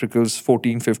 sorted electricals,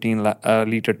 14-15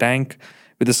 liter tank.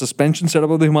 With the suspension setup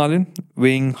of the Himalayan,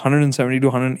 weighing 170 to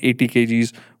 180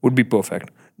 kgs would be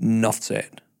perfect. Enough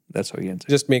said. That's how he ends it.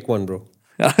 Just make one, bro.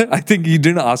 I think he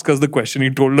didn't ask us the question. He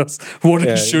told us what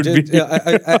it should be.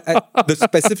 The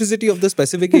specificity of the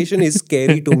specification is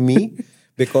scary to me,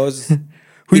 because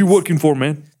Who you working for,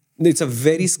 man? it's a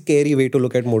very scary way to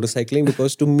look at motorcycling,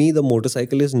 because to me, the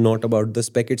motorcycle is not about the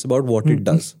spec, it's about what it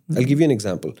does. I'll give you an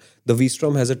example. The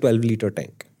V-Strom has a 12-liter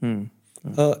tank.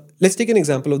 Let's take an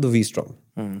example of the V-Strom.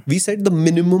 We said the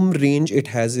minimum range it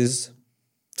has is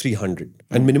 300.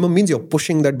 And minimum means you're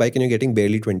pushing that bike and you're getting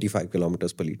barely 25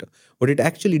 kilometers per liter. What it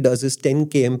actually does is 10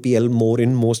 kmpl more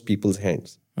in most people's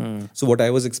hands. So what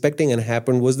I was expecting and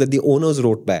happened was that the owners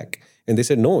wrote back and they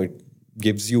said, no, it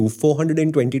gives you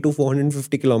 420 to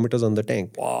 450 kilometers on the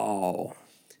tank. Wow.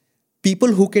 People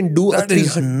who can do That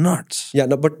is nuts. Yeah,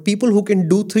 no, but people who can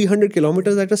do 300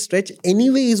 kilometers at a stretch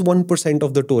anyway is 1%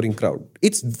 of the touring crowd.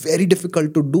 It's very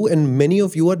difficult to do, and many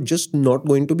of you are just not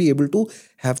going to be able to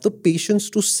have the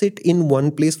patience to sit in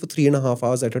one place for 3.5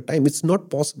 hours at a time. It's not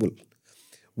possible.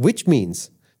 Which means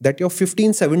that your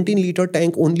 15-17 liter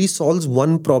tank only solves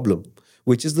one problem,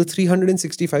 which is the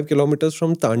 365 kilometers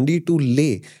from Tandi to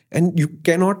Leh. And you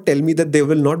cannot tell me that there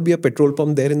will not be a petrol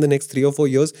pump there in the next 3 or 4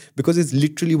 years, because it's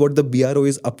literally what the BRO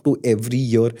is up to every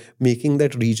year, making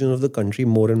that region of the country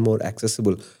more and more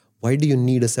accessible. Why do you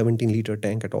need a 17-liter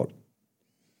tank at all?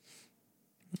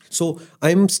 So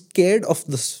I'm scared of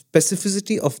the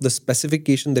specificity of the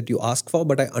specification that you ask for,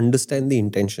 but I understand the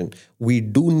intention. We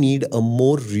do need a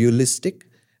more realistic,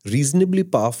 reasonably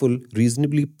powerful,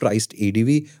 reasonably priced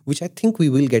ADV, which I think we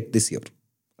will get this year.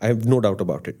 I have no doubt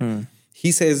about it.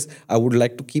 He says, I would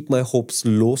like to keep my hopes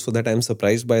low so that I'm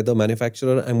surprised by the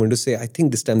manufacturer. I'm going to say, I think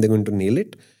this time they're going to nail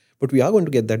it. But we are going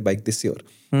to get that bike this year.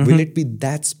 Will it be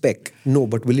that spec? No,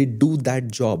 but will it do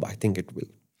that job? I think it will.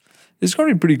 It's going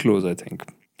to be pretty close, I think.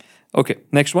 Okay,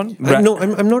 next one.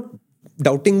 I'm not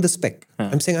doubting the spec.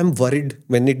 I'm saying I'm worried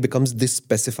when it becomes this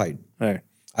specified. Right.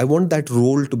 I want that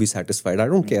role to be satisfied. I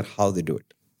don't care how they do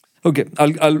it. Okay,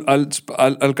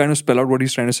 I'll kind of spell out what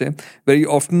he's trying to say. Very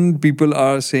often people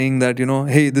are saying that,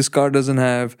 hey, this car doesn't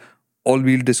have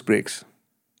all-wheel disc brakes.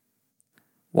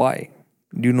 Why?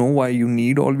 Do you know why you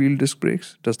need all-wheel disc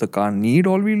brakes? Does the car need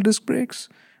all-wheel disc brakes?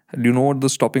 Do you know what the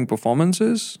stopping performance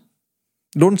is?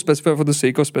 Don't specify for the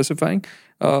sake of specifying.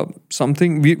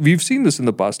 Something we've seen this in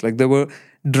the past. Like there were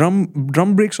drum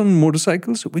brakes on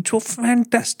motorcycles, which were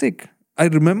fantastic. I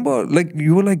remember, like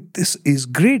you were like, "This is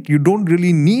great. You don't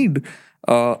really need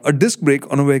a disc brake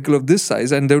on a vehicle of this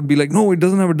size." And they would be like, "No, it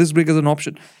doesn't have a disc brake as an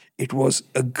option." It was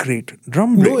a great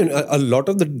drum brake. No, and a lot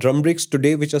of the drum brakes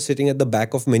today, which are sitting at the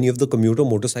back of many of the commuter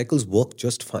motorcycles, work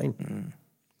just fine.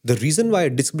 The reason why a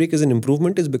disc brake is an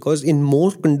improvement is because in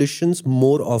more conditions,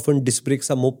 more often disc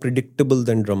brakes are more predictable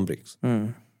than drum brakes.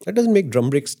 That doesn't make drum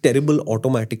brakes terrible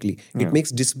automatically. It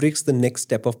makes disc brakes the next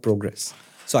step of progress.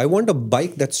 So I want a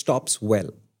bike that stops well.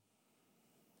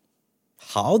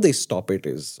 How they stop it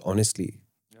is honestly.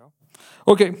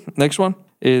 Okay, next one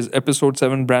is episode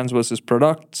 7, Brands versus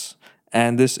Products.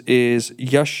 And this is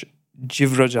Yash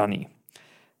Jivrajani.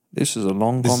 This is a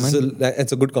long comment.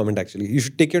 It's a good comment actually. You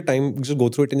should take your time, just go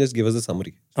through it and just give us a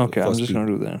summary. Okay, I'm just going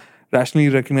to do that. Rationally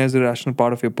recognize the rational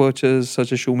part of your purchase,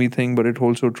 such a Shumi thing, but it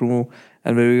holds so true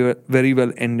and very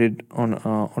well ended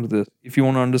on this. If you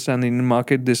want to understand the Indian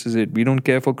market, this is it. We don't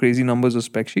care for crazy numbers or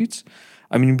spec sheets.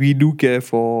 I mean, we do care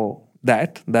for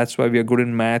that. That's why we are good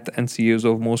in math and CEOs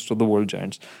of most of the world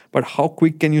giants. But how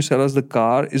quick can you sell us the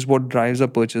car is what drives our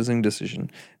purchasing decision.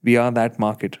 We are that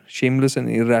market. Shameless and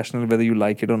irrational whether you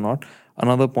like it or not.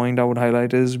 Another point I would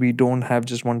highlight is we don't have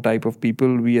just one type of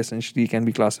people. We essentially can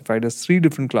be classified as 3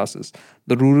 different classes.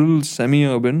 The rural,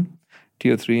 semi-urban,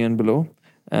 tier 3 and below.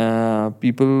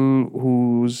 People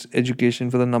whose education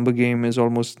for the number game is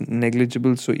almost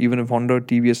negligible. So even if Honda or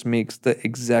TVS makes the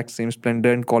exact same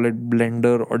Splendor and call it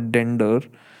Blender or Dender,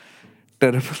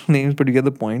 terrible names, but you get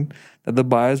the point, that the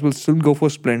buyers will still go for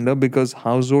Splendor because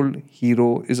household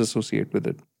hero is associated with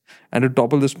it. And to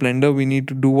topple the Splendor, we need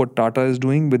to do what Tata is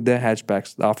doing with their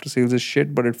hatchbacks. The after sales is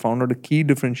shit, but it found out a key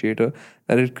differentiator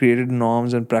that it created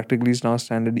norms and practically is now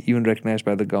standard, even recognized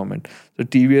by the government. So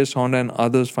TVS, Honda, and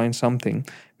others find something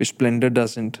which Splendor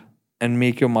doesn't and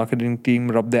make your marketing team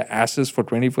rub their asses for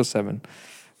 24/7.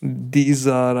 These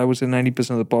are, I would say, 90%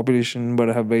 of the population, but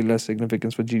have very less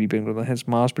significance for GDP and growth. Hence,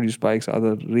 mass-produced bikes are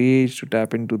the rage to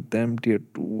tap into them. Tier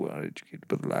 2 are educated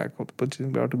by the lack of the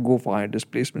purchasing power to go for higher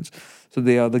displacements. So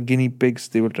they are the guinea pigs.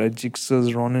 They will try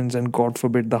Jixers, Ronins, and God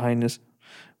forbid the Highness.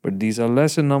 But these are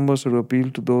less in numbers, so to appeal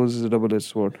to those is a double-edged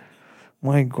sword.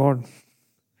 My God.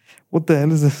 What the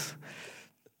hell is this?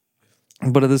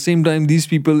 But at the same time, these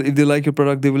people, if they like your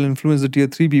product, they will influence the tier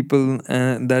 3 people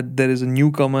that there is a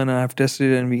newcomer and I have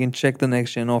tested it and we can check the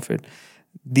next gen of it.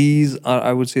 These are,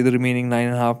 I would say, the remaining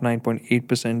 9.5%,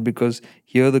 9.8% because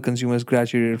here the consumer has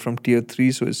graduated from tier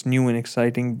 3, so it's new and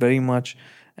exciting very much.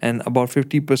 And about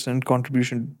 50%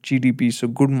 contribution to GDP, so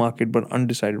good market, but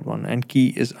undecided one. And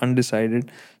key is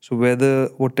undecided. So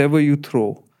whatever you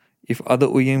throw, if other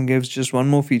OEM gives just one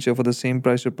more feature for the same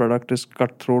price, your product is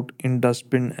cutthroat in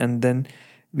dustbin. And then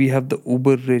we have the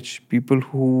uber rich, people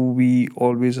who we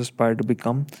always aspire to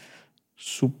become.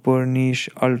 Super niche,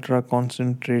 ultra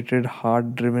concentrated,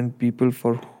 hard driven people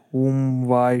for whom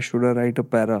why should I write a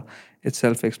para? It's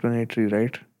self-explanatory,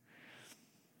 right?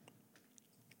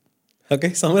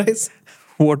 Okay, summarize.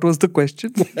 What was the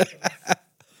question?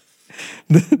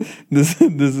 this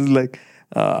is like,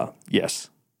 yes.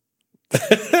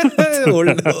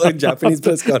 old Japanese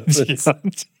press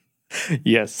conference.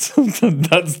 Yes,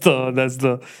 that's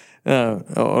the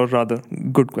or rather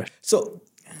good question. So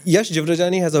Yash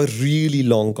Jivrajani has a really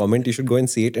long comment. You should go and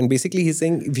see it. And basically, he's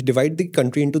saying if you divide the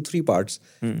country into 3 parts,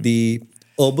 the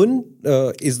urban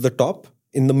is the top.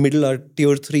 In the middle are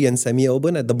tier 3 and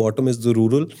semi-urban. At the bottom is the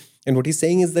rural. And what he's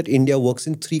saying is that India works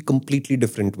in 3 completely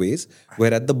different ways.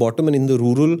 Where at the bottom and in the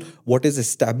rural, what is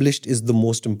established is the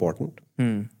most important.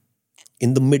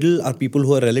 In the middle are people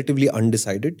who are relatively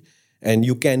undecided and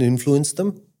you can influence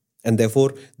them. And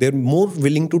therefore, they're more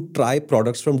willing to try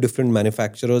products from different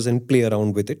manufacturers and play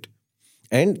around with it.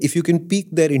 And if you can pique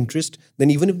their interest, then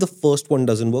even if the first one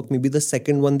doesn't work, maybe the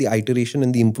second one, the iteration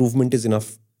and the improvement is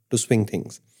enough to swing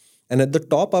things. And at the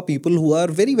top are people who are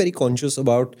very, very conscious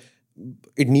about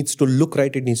it needs to look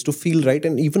right, it needs to feel right.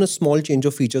 And even a small change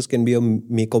of features can be a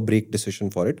make or break decision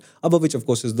for it. Above which, of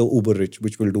course, is the uber rich,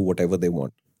 which will do whatever they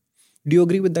want. Do you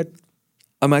agree with that?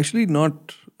 I'm actually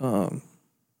not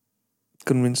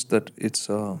convinced that it's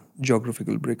a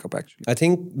geographical breakup, actually. I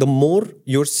think the more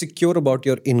you're secure about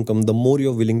your income, the more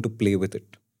you're willing to play with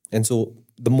it. And so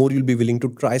the more you'll be willing to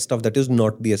try stuff that is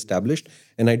not the established.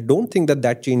 And I don't think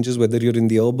that changes whether you're in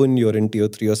the urban, you're in tier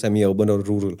 3 or semi-urban or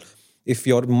rural. If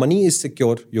your money is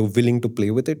secure, you're willing to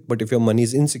play with it. But if your money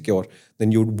is insecure,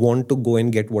 then you'd want to go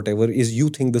and get whatever is you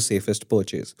think the safest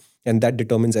purchase. And that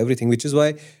determines everything, which is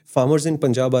why farmers in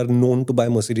Punjab are known to buy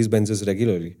Mercedes Benzes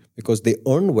regularly, because they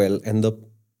earn well and the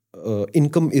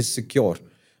income is secure.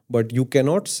 But you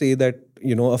cannot say that,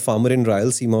 a farmer in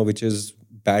Rayalaseema, which is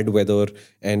bad weather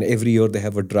and every year they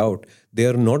have a drought, they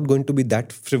are not going to be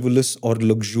that frivolous or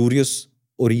luxurious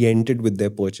oriented with their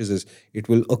purchases. It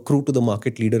will accrue to the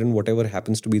market leader in whatever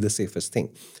happens to be the safest thing.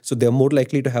 So they're more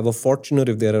likely to have a Fortuner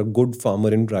if they're a good farmer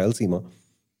in Rayalaseema.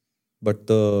 But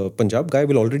the Punjab guy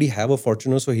will already have a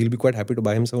Fortuner, so he'll be quite happy to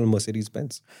buy himself a Mercedes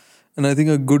Benz. And I think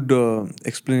a good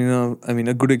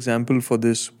a good example for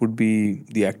this would be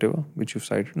the Activa, which you've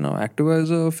cited. Now, Activa is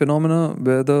a phenomena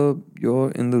whether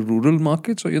you're in the rural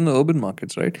markets or you're in the urban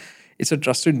markets, right? It's a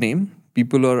trusted name.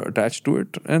 People are attached to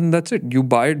it, and that's it. You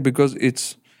buy it because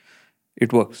it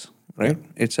works, right?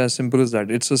 Yeah. It's as simple as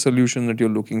that. It's a solution that you're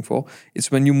looking for.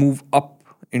 It's when you move up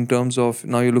in terms of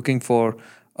now you're looking for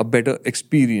a better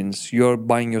experience, you're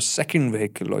buying your second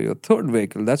vehicle or your third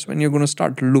vehicle, that's when you're going to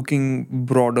start looking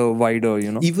broader, wider,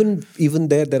 Even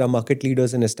there are market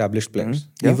leaders and established players.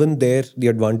 Mm-hmm. Yeah. Even there, the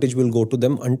advantage will go to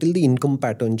them until the income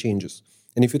pattern changes.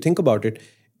 And if you think about it,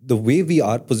 the way we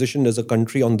are positioned as a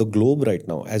country on the globe right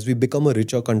now, as we become a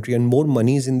richer country and more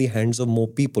money is in the hands of more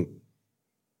people,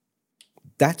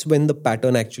 that's when the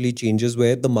pattern actually changes,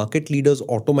 where the market leader's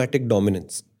automatic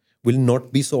dominance will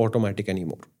not be so automatic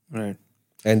anymore. Right.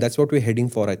 And that's what we're heading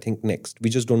for, I think, next.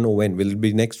 We just don't know when. Will it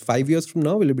be next 5 years from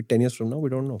now? Will it be 10 years from now? We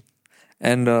don't know.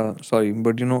 And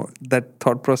that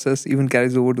thought process even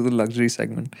carries over to the luxury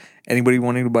segment. Anybody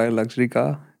wanting to buy a luxury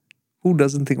car, who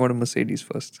doesn't think about a Mercedes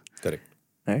first? Correct.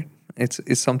 Right?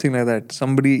 It's something like that.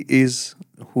 Somebody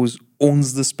who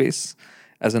owns the space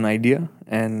as an idea,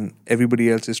 and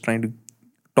everybody else is trying to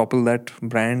topple that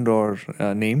brand or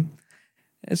name.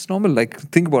 It's normal. Like,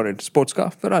 think about it. Sports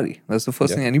car, Ferrari. That's the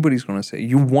first thing anybody's going to say.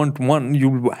 You want one,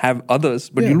 you'll have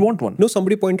others, but you'll want one. No,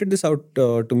 somebody pointed this out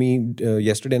to me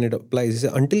yesterday, and it applies. He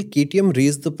said, until KTM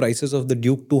raised the prices of the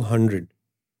Duke 200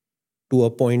 to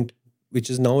a point which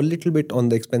is now a little bit on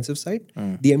the expensive side,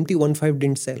 the MT-15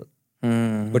 didn't sell.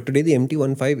 But today the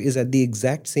MT-15 is at the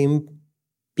exact same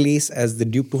place as the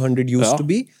Duke 200 used to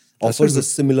be, offers a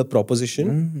similar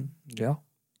proposition. Yeah.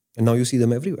 And now you see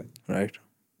them everywhere. Right.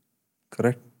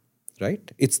 Correct.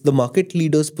 Right? It's the market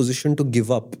leader's position to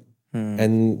give up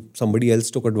and somebody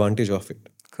else took advantage of it.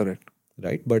 Correct.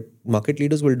 Right? But market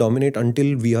leaders will dominate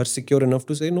until we are secure enough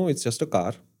to say, no, it's just a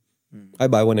car. I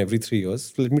buy one every 3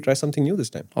 years. Let me try something new this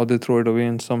time. Or they throw it away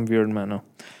in some weird manner,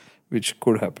 which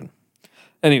could happen.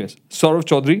 Anyways, Saurav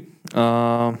Chaudhary,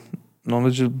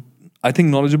 I think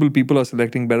knowledgeable people are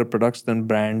selecting better products than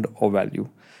brand or value.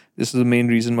 This is the main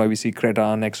reason why we see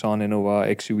Creta, Nexon, Innova,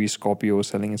 XUV, Scorpio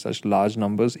selling in such large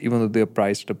numbers, even though they are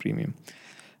priced at a premium.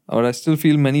 But I still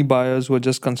feel many buyers who are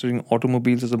just considering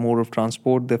automobiles as a mode of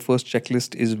transport, their first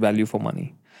checklist is value for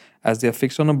money, as they are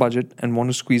fixed on a budget and want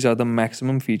to squeeze out the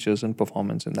maximum features and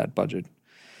performance in that budget.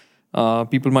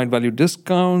 People might value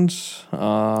discounts,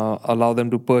 allow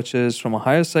them to purchase from a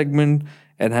higher segment,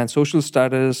 enhance social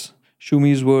status.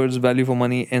 Shumi's words, value for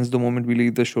money ends the moment we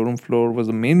leave the showroom floor, was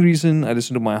the main reason I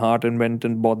listened to my heart and went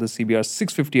and bought the CBR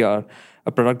 650R,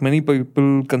 a product many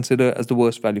people consider as the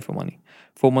worst value for money.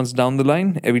 4 months down the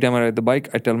line, every time I ride the bike,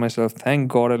 I tell myself,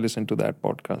 thank God I listened to that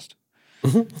podcast.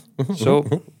 So,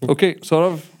 okay,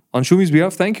 Saurav, on Shumi's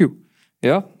behalf, thank you.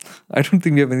 Yeah, I don't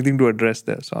think we have anything to address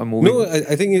there, so I'm moving. No,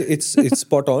 I think it's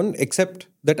spot on, except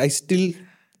that I still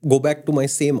go back to my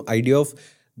same idea of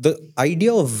the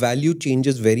idea of value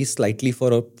changes very slightly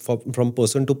from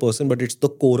person to person, but it's the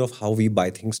core of how we buy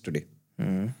things today.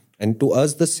 And to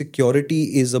us, the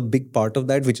security is a big part of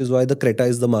that, which is why the Creta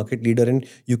is the market leader, and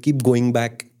you keep going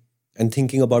back and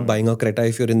thinking about buying a Creta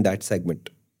if you're in that segment.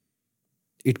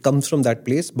 It comes from that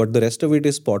place, but the rest of it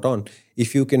is spot on.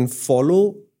 If you can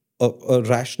follow a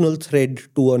rational thread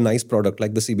to a nice product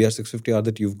like the CBR 650R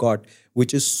that you've got,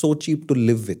 which is so cheap to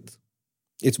live with.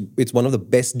 It's one of the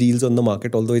best deals on the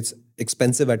market, although it's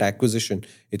expensive at acquisition.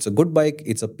 It's a good bike.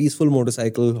 It's a peaceful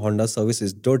motorcycle. Honda service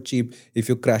is dirt cheap. If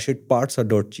you crash it, parts are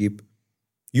dirt cheap.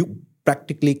 You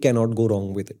practically cannot go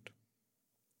wrong with it.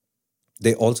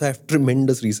 They also have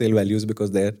tremendous resale values because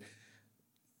very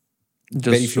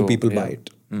few people buy it.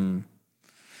 And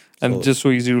just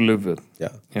so easy to live with.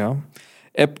 Yeah.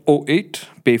 EP08,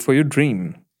 pay for your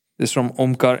dream. This is from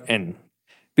Omkar N.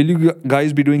 Will you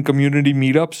guys be doing community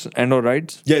meetups and or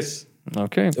rides? Yes.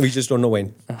 Okay. We just don't know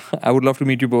when. I would love to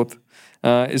meet you both.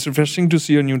 It's refreshing to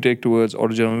see a new take towards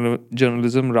auto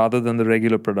journalism rather than the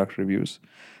regular product reviews.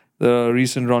 The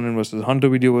recent Ronin versus Hunter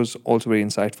video was also very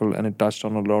insightful, and it touched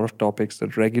on a lot of topics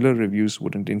that regular reviews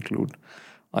wouldn't include.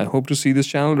 I hope to see this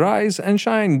channel rise and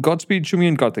shine. Godspeed, Shumi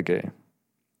and Kartikeya.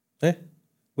 Eh?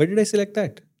 Why did I select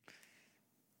that?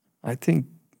 I think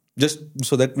Just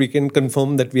so that we can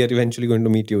confirm that we are eventually going to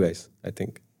meet you guys, I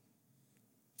think.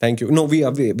 Thank you. No, we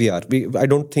are. I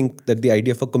don't think that the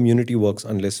idea for community works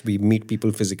unless we meet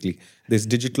people physically. This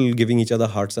digital giving each other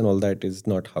hearts and all that is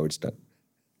not how it's done,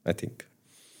 I think.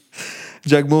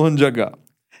 Jagmohan Jaga.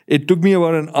 It took me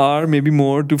about an hour, maybe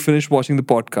more, to finish watching the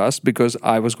podcast because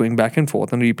I was going back and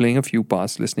forth and replaying a few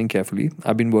parts, listening carefully.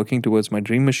 I've been working towards my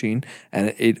dream machine,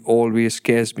 and it always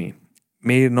scares me.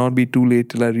 May it not be too late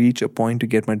till I reach a point to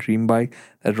get my dream bike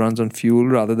that runs on fuel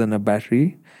rather than a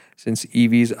battery, since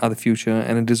EVs are the future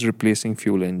and it is replacing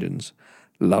fuel engines.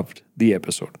 Loved the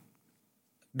episode.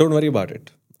 Don't worry about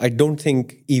it. I don't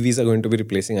think EVs are going to be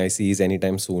replacing ICEs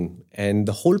anytime soon. And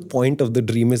the whole point of the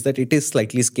dream is that it is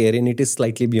slightly scary and it is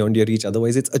slightly beyond your reach.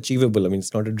 Otherwise, it's achievable. I mean,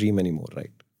 it's not a dream anymore, right?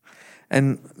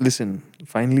 And listen,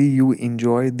 finally, you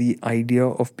enjoy the idea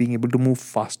of being able to move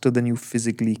faster than you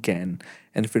physically can.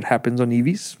 And if it happens on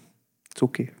EVs, it's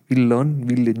okay. We'll learn,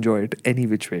 we'll enjoy it any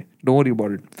which way. Don't worry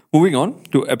about it. Moving on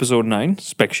to episode 9,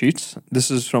 Spec Sheets.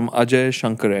 This is from Ajay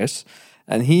Shankar S.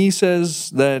 And he says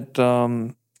that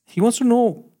he wants to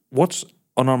know what's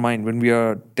on our mind when we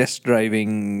are test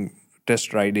riding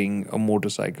a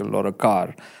motorcycle or a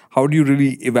car. How do you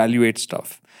really evaluate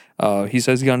stuff? He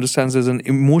says he understands there's an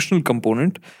emotional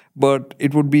component, but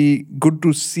it would be good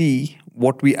to see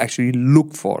what we actually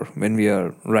look for when we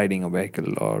are riding a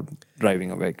vehicle or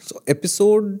driving a vehicle. So,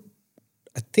 episode,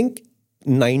 I think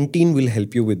 19 will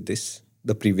help you with this,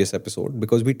 the previous episode,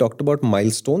 because we talked about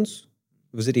milestones.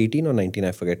 Was it 18 or 19?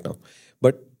 I forget now.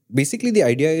 But basically, the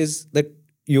idea is that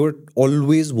you're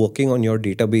always working on your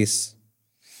database,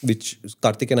 which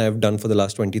Karthik and I have done for the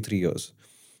last 23 years.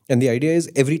 And the idea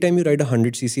is every time you ride a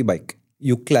 100cc bike,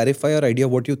 you clarify your idea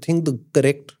what you think the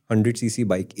correct 100cc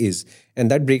bike is. And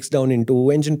that breaks down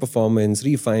into engine performance,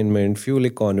 refinement, fuel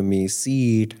economy,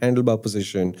 seat, handlebar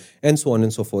position, and so on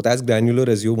and so forth. As granular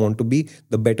as you want to be,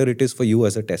 the better it is for you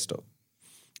as a tester.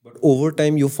 But over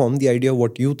time, you form the idea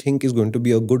what you think is going to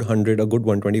be a good 100, a good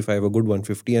 125, a good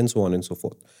 150, and so on and so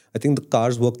forth. I think the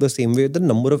cars work the same way. The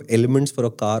number of elements for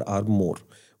a car are more,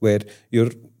 where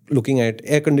you're looking at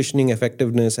air conditioning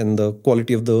effectiveness and the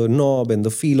quality of the knob and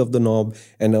the feel of the knob.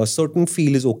 And a certain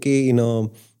feel is okay in a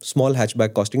small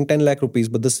hatchback costing 10 lakh rupees,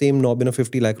 but the same knob in a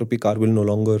 50 lakh rupee car will no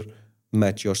longer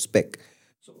match your spec.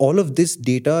 So all of this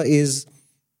data is,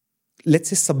 let's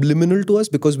say, subliminal to us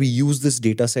because we use this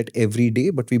data set every day,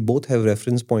 but we both have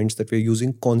reference points that we're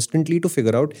using constantly to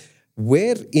figure out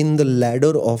where in the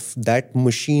ladder of that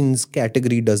machine's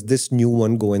category does this new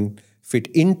one go and fit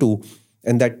into.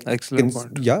 And that Excellent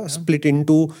can point. split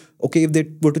into, okay, if they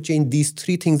were to change these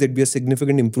 3 things, there'd be a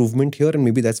significant improvement here. And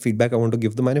maybe that's feedback I want to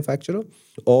give the manufacturer.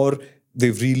 Or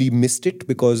they've really missed it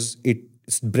because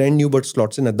it's brand new but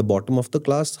slots in at the bottom of the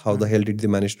class. How the hell did they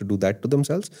manage to do that to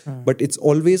themselves? But it's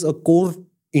always a core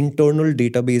internal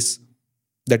database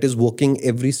that is working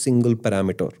every single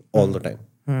parameter all the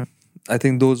time. I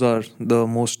think those are the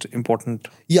most important.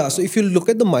 Yeah, so if you look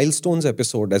at the milestones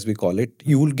episode, as we call it,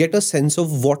 you will get a sense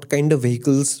of what kind of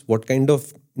vehicles, what kind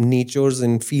of natures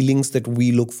and feelings that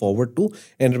we look forward to.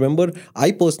 And remember,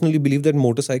 I personally believe that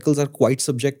motorcycles are quite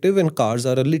subjective and cars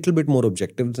are a little bit more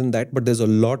objective than that, but there's a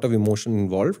lot of emotion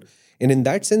involved. And in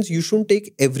that sense, you shouldn't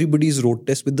take everybody's road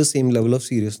test with the same level of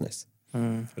seriousness.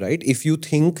 Right? If you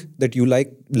think that you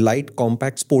like light,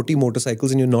 compact, sporty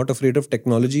motorcycles and you're not afraid of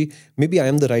technology, maybe I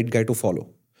am the right guy to follow.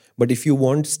 But if you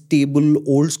want stable,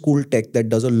 old school tech that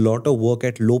does a lot of work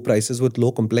at low prices with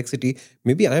low complexity,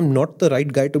 maybe I am not the right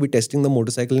guy to be testing the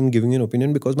motorcycle and giving you an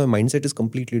opinion because my mindset is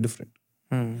completely different.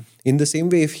 In the same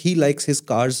way, if he likes his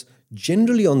cars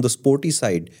generally on the sporty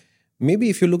side, maybe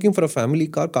if you're looking for a family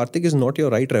car, Karthik is not your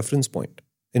right reference point.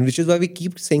 And which is why we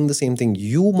keep saying the same thing.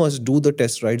 You must do the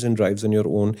test rides and drives on your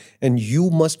own, and you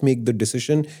must make the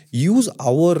decision. Use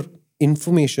our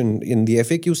information in the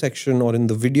FAQ section or in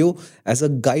the video as a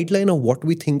guideline of what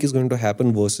we think is going to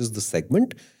happen versus the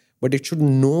segment. But it should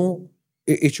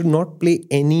not play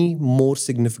any more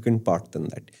significant part than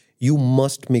that. You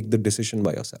must make the decision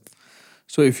by yourself.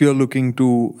 So if you're looking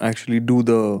to actually do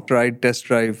the ride test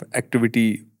drive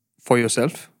activity for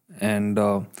yourself, and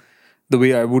the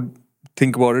way I would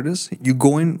think about it is you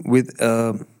go in with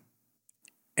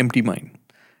empty mind,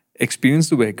 experience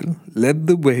the vehicle, let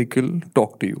the vehicle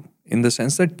talk to you in the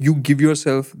sense that you give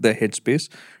yourself the headspace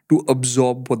to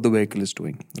absorb what the vehicle is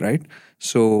doing, right?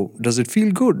 So does it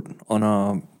feel good on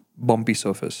a bumpy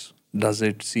surface? Does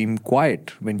it seem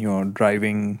quiet when you're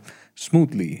driving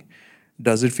smoothly?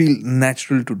 Does it feel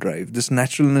natural to drive? This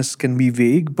naturalness can be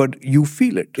vague, but you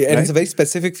feel it. Yeah, and right? it's a very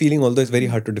specific feeling, although it's very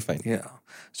hard to define. Yeah.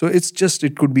 So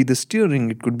it could be the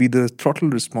steering, it could be the throttle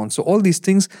response. So all these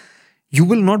things, you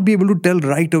will not be able to tell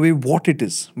right away what it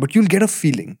is, but you'll get a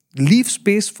feeling. Leave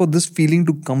space for this feeling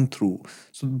to come through.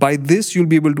 So by this, you'll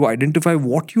be able to identify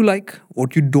what you like,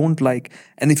 what you don't like,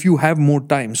 and if you have more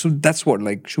time. So that's what,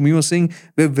 like Shumi was saying,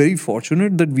 we're very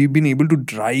fortunate that we've been able to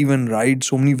drive and ride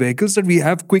so many vehicles that we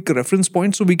have quick reference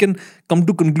points so we can come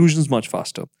to conclusions much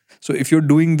faster. So if you're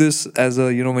doing this as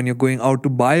a, when you're going out to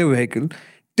buy a vehicle,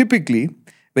 typically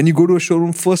when you go to a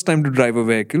showroom first time to drive a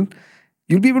vehicle,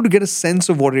 you'll be able to get a sense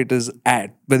of what it is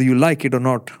at, whether you like it or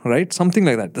not, right? Something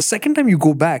like that. The second time you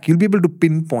go back, you'll be able to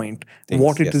pinpoint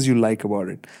what it is you like about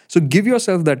it. So give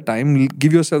yourself that time,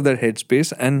 give yourself that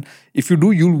headspace. And if you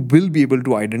do, you will be able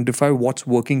to identify what's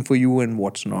working for you and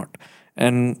what's not.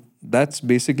 And that's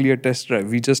basically a test drive.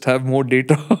 We just have more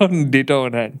data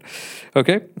on hand.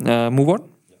 Okay, move on.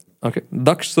 Okay,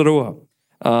 Daksh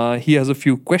Saroha. He has a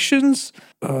few questions.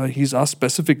 He's asked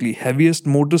specifically, heaviest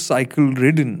motorcycle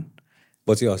ridden.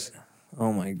 What's yours?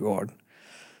 Oh my God.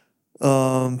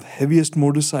 Heaviest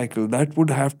motorcycle. That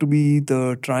would have to be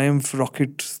the Triumph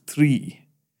Rocket 3.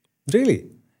 Really?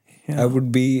 Yeah. It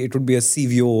would be a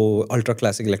CVO Ultra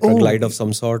Classic Electra Glide of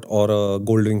some sort, or a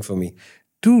Goldwing for me.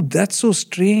 Dude, that's so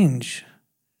strange.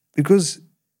 Because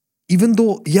even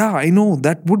though, I know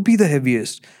that would be the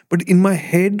heaviest. But in my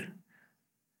head,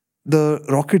 the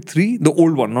Rocket 3, the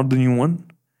old one, not the new one,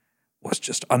 was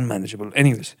just unmanageable.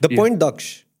 Anyways. The point,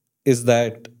 Daksh, is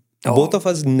that both of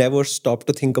us never stopped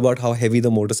to think about how heavy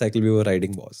the motorcycle we were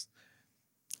riding was.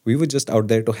 We were just out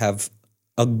there to have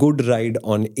a good ride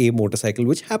on a motorcycle,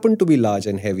 which happened to be large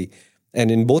and heavy. And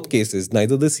in both cases,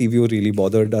 neither the CVO really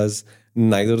bothered us,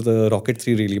 neither the Rocket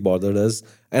 3 really bothered us.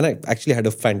 And I actually had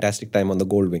a fantastic time on the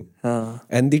Goldwing.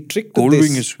 And the trick to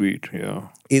Goldwing is sweet,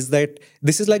 is that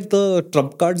this is like the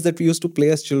trump cards that we used to play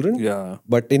as children. Yeah.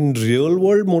 But in real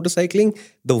world motorcycling,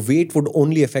 the weight would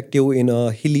only affect you in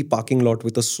a hilly parking lot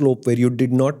with a slope where you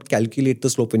did not calculate the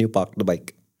slope when you parked the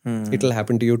bike. It'll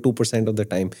happen to you 2% of the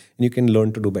time, and you can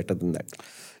learn to do better than that.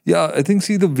 Yeah, I think,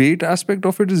 the weight aspect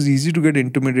of it is easy to get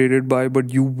intimidated by,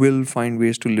 but you will find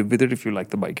ways to live with it if you like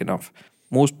the bike enough.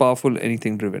 Most powerful,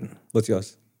 anything driven. What's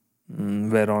yours?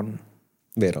 Veyron.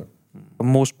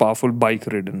 Most powerful, bike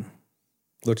ridden.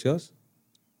 What's yours?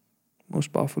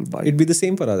 Most powerful bike. It'd be the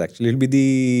same for us, actually. It'll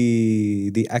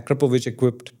be the Akrapovic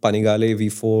equipped Panigale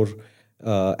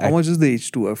V4. How much is the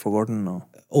H2? I've forgotten now.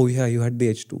 Oh, yeah, you had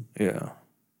the H2. Yeah.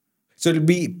 So it'll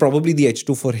be probably the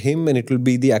H2 for him, and it will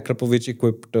be the Akrapovic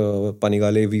equipped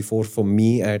Panigale V4 for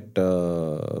me at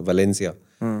Valencia.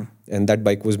 And that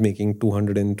bike was making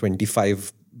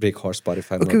 225 brake horsepower,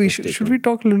 if I'm not mistaken. Should we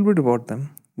talk a little bit about them?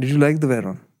 Did you like the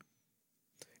Veyron?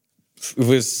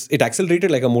 It accelerated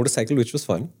like a motorcycle, which was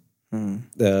fun. And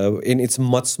it's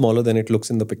much smaller than it looks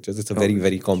in the pictures. It's a very,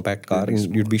 very compact car,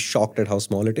 and you'd be shocked at how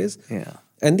small it is. Yeah.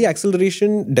 And the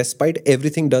acceleration, despite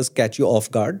everything, does catch you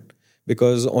off guard.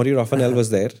 Because Henri Raffanel was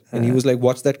there, and he was like,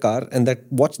 watch that car. And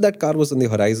watch that car was on the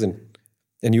horizon.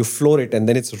 And you floor it, and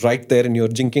then it's right there, and you're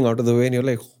jinking out of the way, and you're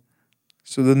like...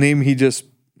 So the name he just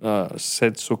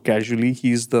said so casually,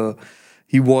 he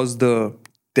was the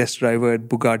test driver at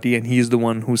Bugatti, and he is the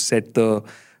one who set the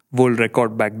world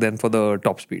record back then for the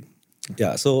top speed.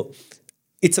 Yeah, so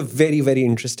it's a very, very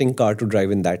interesting car to drive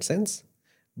in that sense.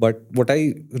 But what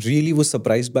I really was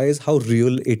surprised by is how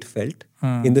real it felt.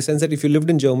 In the sense that if you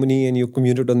lived in Germany and you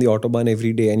commuted on the Autobahn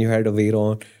every day and you had a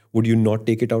Veyron, would you not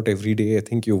take it out every day? I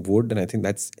think you would. And I think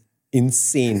that's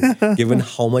insane given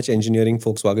how much engineering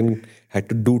Volkswagen had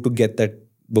to do to get that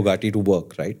Bugatti to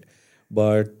work, right?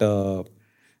 But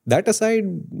that aside...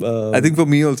 I think for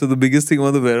me also, the biggest thing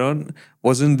about the Veyron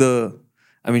wasn't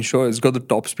sure, it's got the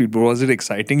top speed, but was it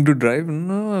exciting to drive?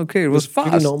 No, okay, it was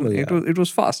fast. Normal, yeah. It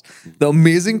was fast. The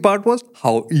amazing part was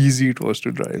how easy it was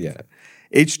to drive. Yeah.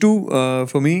 H2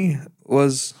 for me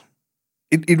was,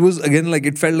 it was again like,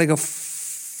 it felt like a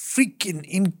freaking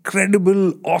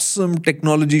incredible, awesome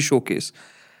technology showcase.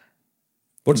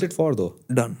 What's it for though?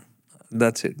 Done.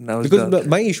 That's it. That was because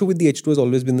my issue with the H2 has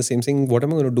always been the same thing. What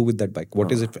am I going to do with that bike?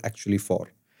 What is it actually for?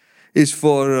 Is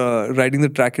for riding the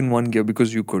track in one gear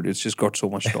because you could. It's just got so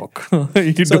much torque.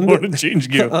 You don't want to change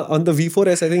gear. On the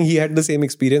V4S, I think he had the same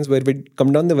experience where we'd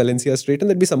come down the Valencia straight and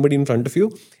there'd be somebody in front of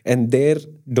you and their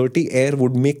dirty air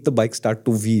would make the bike start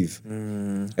to weave.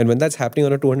 And when that's happening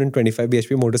on a 225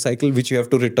 bhp motorcycle, which you have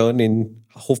to return in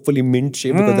hopefully mint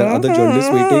shape because there are other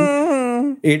journalists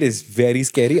waiting, it is very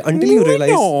scary until you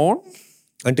realize...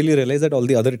 Until you realize that all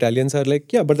the other Italians are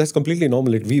like, yeah, but that's completely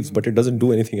normal. It weaves, but it doesn't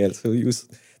do anything else. So you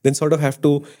then sort of have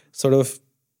to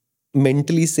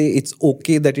mentally say it's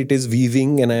okay that it is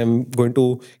weaving and I'm going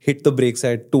to hit the brakes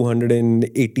at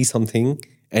 280 something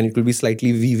and it will be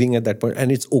slightly weaving at that point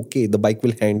and it's okay, the bike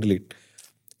will handle it.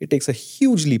 It takes a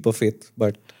huge leap of faith,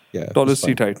 but yeah, it was Tallest fun.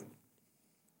 seat height.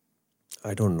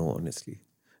 I don't know, honestly.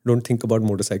 Don't think about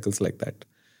motorcycles like that.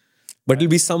 But it'll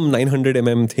be some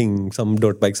 900 thing, some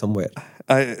dirt bike somewhere.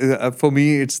 For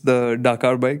me, it's the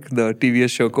Dakar bike, the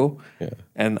TVS Shoko. Yeah.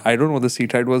 And I don't know what the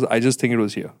seat height was. I just think it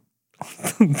was here.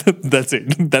 That's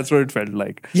it. That's what it felt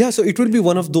like. Yeah, so it will be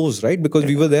one of those, right? Because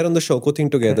we were there on the Shoko thing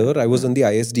together. I was on the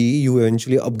ISDE. You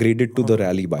eventually upgraded to the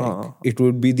rally bike. It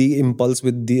would be the Impulse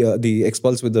with the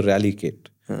Expulse with the rally kit,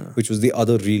 which was the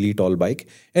other really tall bike.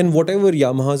 And whatever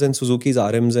Yamahas and Suzuki's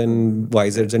RMs and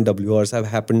YZs and WRs have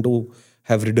happened to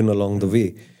have ridden along the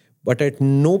way. But at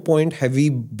no point have we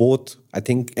both, I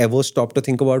think, ever stopped to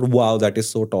think about, wow, that is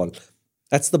so tall.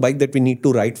 That's the bike that we need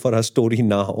to write for our story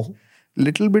now.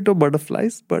 Little bit of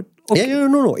butterflies, but okay. Yeah,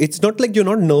 no. It's not like you're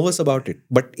not nervous about it,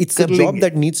 but it's a job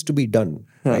that needs to be done,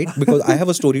 right? Because I have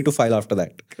a story to file after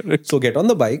that. Correct. So get on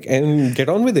the bike and get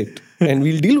on with it, and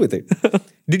we'll deal with it.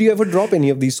 Did you ever drop any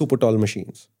of these super tall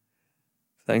machines?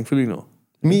 Thankfully, no.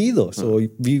 Me either. So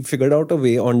we figured out a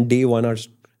way on day one as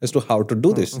to how to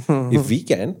do this. If we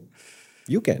can,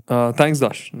 you can. Thanks,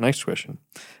 Dash. Next question.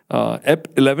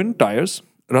 EP11 Tires,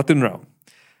 Ratin Rao.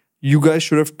 You guys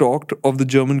should have talked of the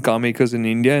German car makers in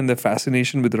India and their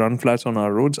fascination with run flats on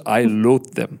our roads. I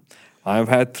loathe them. I've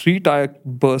had 3 tire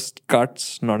burst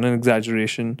cuts, not an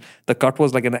exaggeration. The cut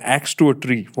was like an axe to a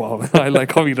tree. Wow, I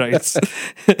like how he writes.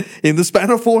 In the span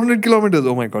of 400 kilometers.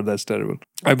 Oh my God, that's terrible.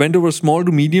 I went over a small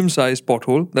to medium-sized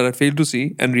pothole that I failed to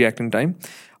see and react in time.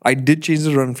 I did change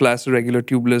the run flats to regular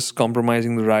tubeless,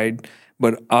 compromising the ride.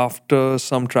 But after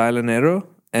some trial and error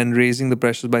and raising the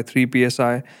pressures by 3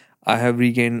 psi, I have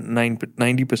regained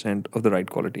 90% of the ride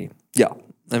quality. Yeah,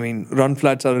 I mean, run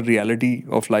flats are a reality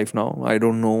of life now. I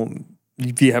don't know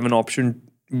if we have an option,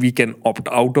 we can opt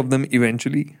out of them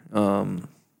eventually.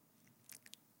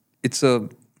 It's the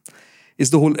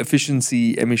whole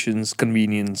efficiency, emissions,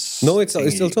 convenience. No, it's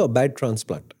also a bad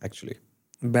transplant, actually.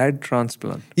 Bad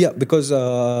transplant. Yeah, because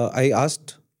I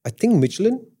asked, I think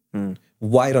Michelin,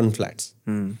 why run flats?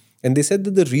 And they said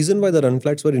that the reason why the run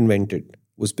flats were invented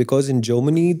was because in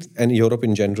Germany and Europe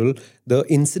in general, the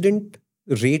incident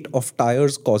rate of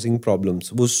tires causing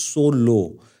problems was so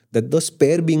low that the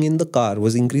spare being in the car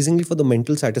was increasingly for the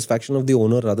mental satisfaction of the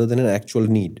owner rather than an actual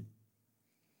need.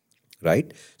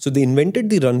 Right? So they invented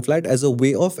the run flat as a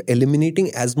way of eliminating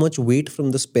as much weight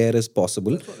from the spare as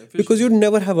possible because you'd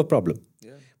never have a problem.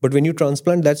 Yeah. But when you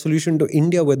transplant that solution to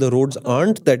India where the roads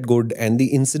aren't that good and the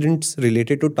incidents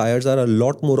related to tires are a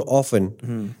lot more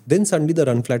often, then suddenly the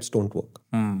run flats don't work.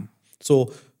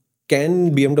 So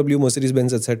can BMW,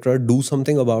 Mercedes-Benz, etc. do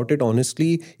something about it?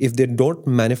 Honestly, if they're not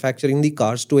manufacturing the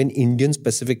cars to an Indian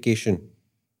specification,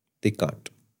 they can't.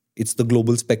 It's the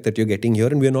global spec that you're getting here,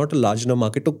 and we're not a large enough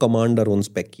market to command our own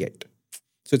spec yet.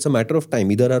 So it's a matter of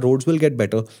time. Either our roads will get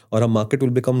better or our market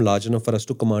will become large enough for us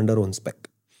to command our own spec.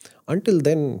 Until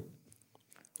then,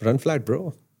 run flat,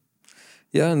 bro.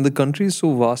 Yeah, and the country is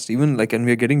so vast, even and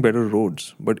we are getting better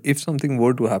roads. But if something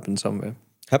were to happen somewhere.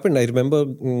 Happened. I remember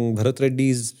Bharat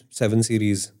Reddy's 7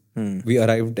 Series. We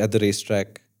arrived at the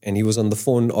racetrack and he was on the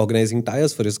phone organizing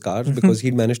tires for his car because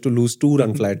he'd managed to lose 2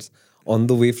 run flats on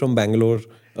the way from Bangalore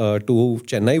to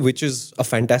Chennai, which is a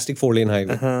fantastic 4-lane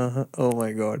highway. Oh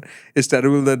my God. It's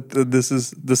terrible that this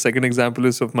is the second example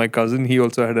is of my cousin. He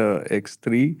also had a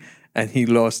X3 and he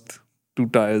lost 2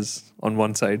 tires on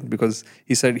one side because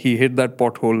he said he hit that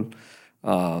pothole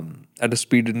at a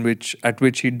speed at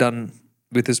which he'd done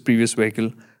with his previous vehicle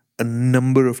a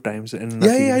number of times. And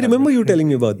I remember you telling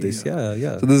me about this.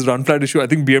 Yeah. So this run flat issue, I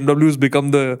think BMW has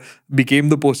became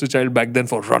the poster child back then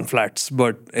for run flats,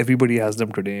 but everybody has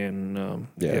them today. And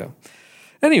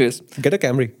Anyways. Get a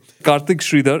Camry. Kartik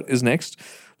Sridhar is next.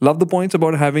 Love the points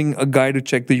about having a guy to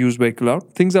check the used vehicle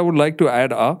out. Things I would like to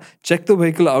add are check the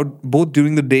vehicle out both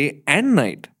during the day and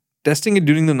night. Testing it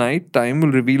during the night time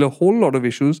will reveal a whole lot of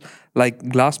issues like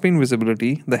glass pane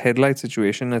visibility, the headlight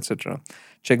situation, etc.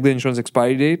 Check the insurance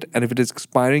expiry date, and if it is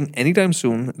expiring anytime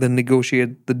soon, then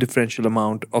negotiate the differential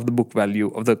amount of the book value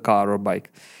of the car or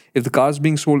bike. If the car is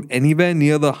being sold anywhere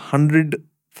near the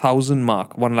 100,000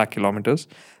 mark, 1 lakh kilometers,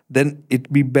 then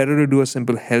it'd be better to do a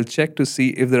simple health check to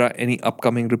see if there are any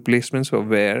upcoming replacements for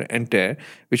wear and tear,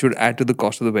 which would add to the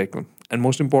cost of the vehicle. And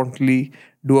most importantly,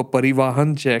 do a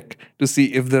parivahan check to see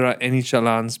if there are any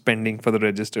challans pending for the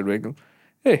registered vehicle.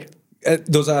 Hey,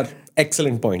 Those are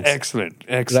excellent points. Excellent.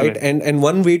 Right, and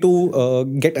one way to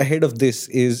get ahead of this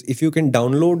is if you can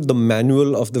download the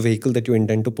manual of the vehicle that you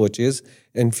intend to purchase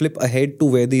and flip ahead to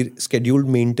where the scheduled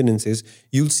maintenance is,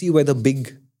 you'll see where the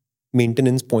big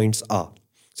maintenance points are.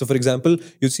 So, for example,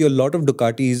 you see a lot of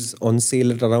Ducatis on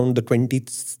sale at around the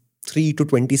 23 to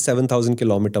 27,000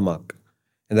 kilometer mark,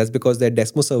 and that's because their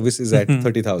Desmo service is at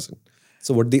 30,000.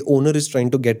 So, what the owner is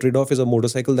trying to get rid of is a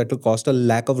motorcycle that will cost a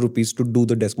lakh of rupees to do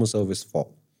the Desmo service for.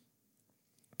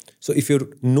 So if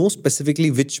you know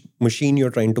specifically which machine you're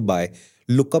trying to buy,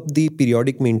 look up the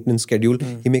periodic maintenance schedule.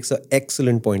 He makes an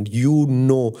excellent point. You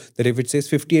know that if it says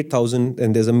 58,000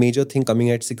 and there's a major thing coming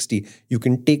at 60, you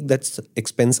can take that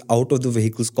expense out of the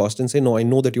vehicle's cost and say, no, I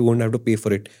know that you won't have to pay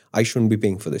for it. I shouldn't be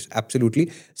paying for this.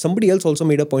 Absolutely. Somebody else also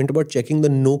made a point about checking the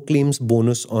no claims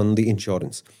bonus on the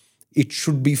insurance. It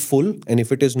should be full. And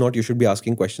if it is not, you should be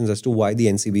asking questions as to why the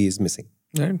NCB is missing.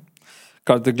 Right.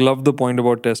 Karthik, love the point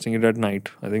about testing it at night.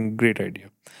 I think great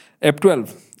idea.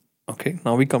 EP12. Okay,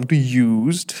 now we come to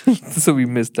used. So we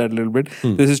missed that a little bit.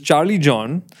 This is Charlie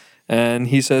John. And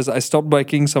he says, I stopped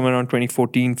biking somewhere around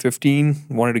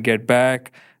 2014-15. Wanted to get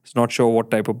back. Was not sure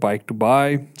what type of bike to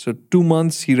buy. So 2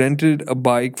 months, he rented a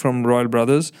bike from Royal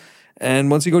Brothers. And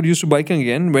once he got used to biking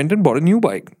again, went and bought a new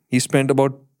bike. He spent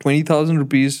about 20,000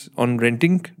 rupees on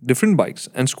renting different bikes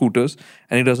and scooters,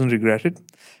 and he doesn't regret it.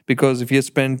 Because if he had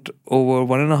spent over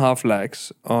 1.5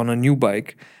 lakhs on a new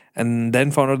bike and then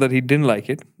found out that he didn't like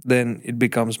it, then it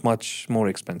becomes much more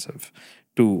expensive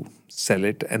to sell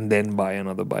it and then buy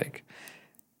another bike.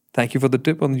 Thank you for the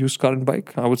tip on the used car and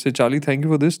bike. I would say, Charlie, thank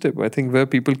you for this tip. I think where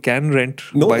people can rent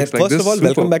bikes like this. First of all,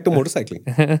 welcome back to motorcycling.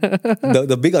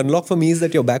 The big unlock for me is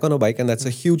that you're back on a bike, and that's a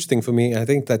huge thing for me. I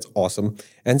think that's awesome.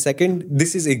 And second,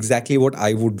 this is exactly what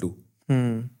I would do.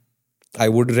 I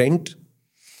would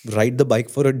ride the bike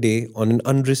for a day on an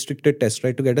unrestricted test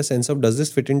ride to get a sense of, does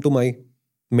this fit into my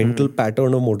mental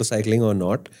pattern of motorcycling or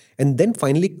not, and then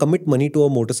finally commit money to a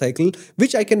motorcycle,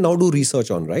 which I can now do research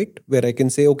on, right? Where I can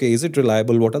say, okay, is it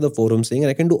reliable? What are the forums saying? And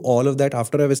I can do all of that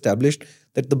after I've established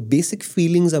that the basic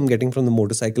feelings I'm getting from the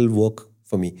motorcycle work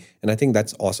for me. And I think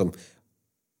that's awesome.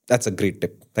 That's a great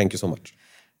tip. Thank you so much.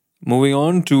 Moving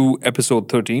on to episode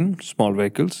 13, small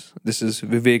vehicles. This is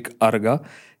Vivek Araga.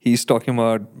 He's talking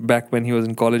about back when he was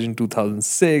in college in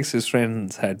 2006, his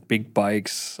friends had big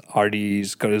bikes,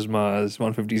 RDs, Charismas,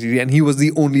 150cc, and he was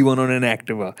the only one on an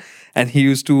Activa. And he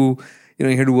used to,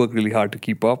 he had to work really hard to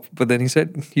keep up. But then he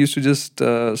said he used to just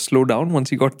slow down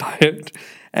once he got tired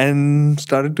and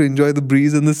started to enjoy the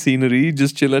breeze and the scenery,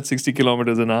 just chill at 60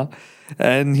 kilometers an hour.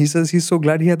 And he says he's so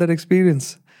glad he had that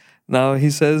experience. Now he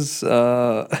says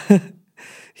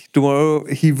tomorrow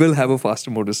he will have a faster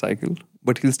motorcycle,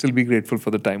 but he'll still be grateful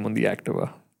for the time on the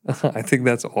Activa. I think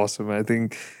that's awesome. I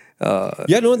think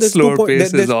there's slower two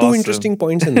pace there's is two awesome. interesting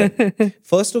points in that.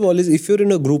 First of all is if you're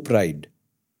in a group ride,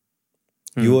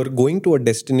 you are going to a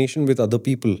destination with other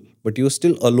people, but you're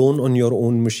still alone on your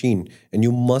own machine and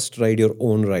you must ride your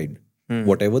own ride.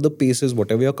 Whatever the pace is,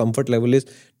 whatever your comfort level is,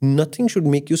 nothing should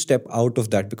make you step out of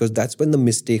that, because that's when the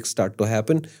mistakes start to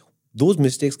happen. Those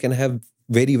mistakes can have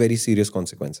very, very serious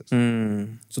consequences.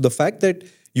 So the fact that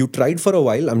you tried for a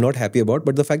while, I'm not happy about,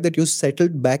 but the fact that you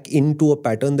settled back into a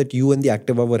pattern that you and the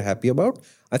Activa were happy about,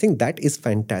 I think that is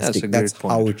fantastic. That's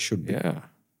how it should be. Yeah.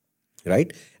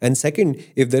 Right? And second,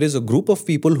 if there is a group of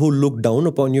people who look down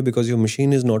upon you because your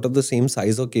machine is not of the same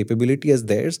size or capability as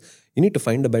theirs, you need to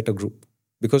find a better group.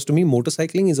 Because to me,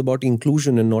 motorcycling is about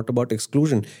inclusion and not about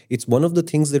exclusion. It's one of the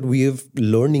things that we are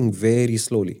learning very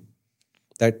slowly.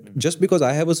 That just because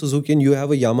I have a Suzuki and you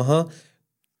have a Yamaha,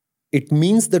 it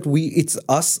means that it's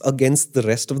us against the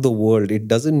rest of the world. It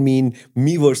doesn't mean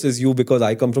me versus you because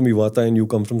I come from Iwata and you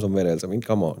come from somewhere else. I mean,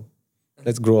 come on.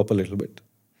 Let's grow up a little bit.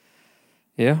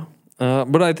 Yeah.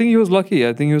 But I think he was lucky.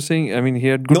 I think he was saying, he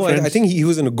had good friends. I think he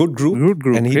was in a good group.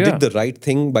 And he did the right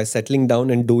thing by settling down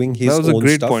and doing his own stuff. That was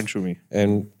a great point, Shumi.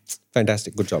 And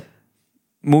fantastic. Good job.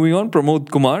 Moving on, Pramod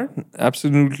Kumar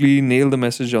absolutely nailed the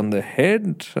message on the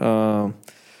head.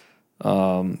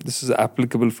 This is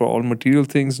applicable for all material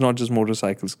things, not just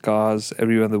motorcycles, cars,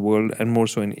 everywhere in the world, and more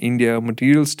so in India.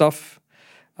 Material stuff,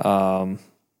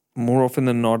 more often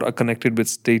than not, are connected with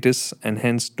status and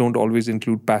hence don't always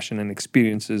include passion and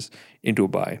experiences into a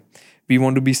buy. We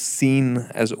want to be seen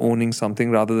as owning something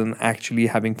rather than actually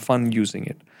having fun using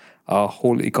it. Our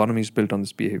whole economy is built on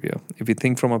this behavior. If we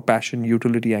think from a passion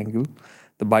utility angle,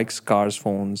 the bikes, cars,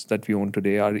 phones that we own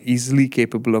today are easily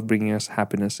capable of bringing us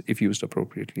happiness if used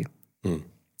appropriately.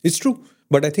 It's true.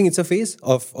 But I think it's a phase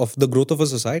of the growth of a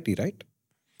society, right?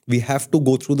 We have to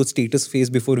go through the status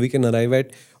phase before we can arrive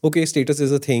at, okay, status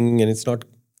is a thing and it's not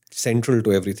central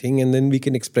to everything. And then we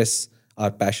can express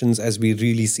our passions as we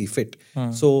really see fit.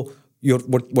 So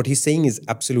what he's saying is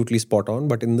absolutely spot on,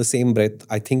 but in the same breath,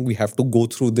 I think we have to go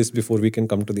through this before we can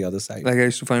come to the other side. Like I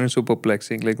used to find it so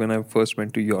perplexing. Like when I first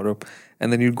went to Europe,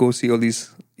 and then you'd go see all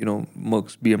these,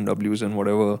 Mercs, BMWs, and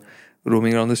whatever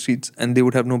roaming around the streets, and they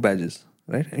would have no badges,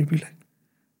 right? And you'd be like,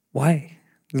 why?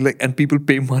 Like, and people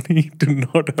pay money to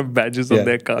not have badges on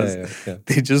their cars.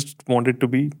 They just want it to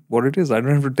be what it is. I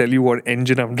don't have to tell you what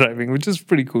engine I'm driving, which is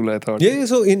pretty cool, I thought. Yeah.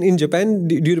 So in Japan,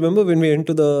 do you remember when we went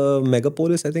to the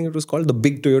Megapolis? I think it was called the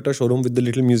big Toyota showroom with the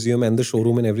little museum and the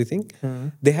showroom and everything.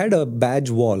 They had a badge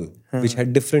wall which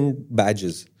had different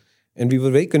badges. And we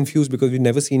were very confused because we'd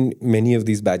never seen many of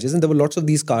these badges. And there were lots of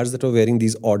these cars that were wearing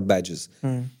these odd badges.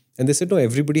 And they said, no,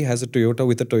 everybody has a Toyota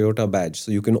with a Toyota badge.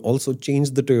 So you can also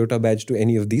change the Toyota badge to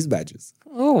any of these badges.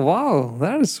 Oh, wow.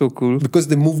 That is so cool. Because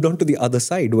they moved on to the other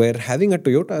side where having a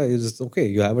Toyota is, okay,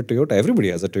 you have a Toyota. Everybody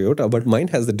has a Toyota, but mine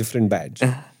has the different badge.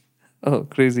 Oh,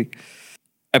 crazy.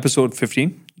 Episode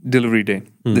 15, Delivery Day.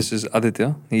 This is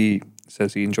Aditya. He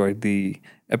says he enjoyed the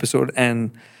episode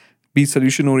and be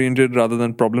solution-oriented rather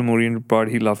than problem-oriented part.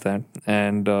 He loved that.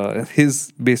 And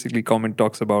his basically comment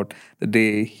talks about the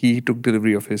day he took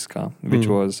delivery of his car, which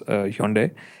was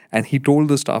Hyundai. And he told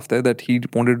the staff there that he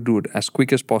wanted to do it as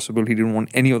quick as possible. He didn't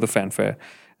want any of the fanfare.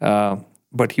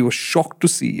 But he was shocked to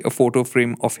see a photo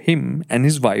frame of him and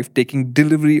his wife taking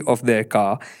delivery of their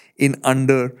car in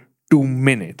under 2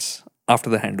 minutes after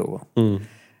the handover.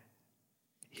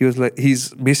 He was like,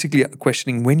 he's basically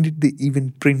questioning, when did they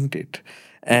even print it?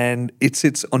 And it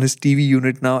sits on his TV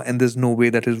unit now, and there's no way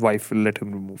that his wife will let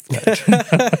him remove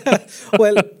that.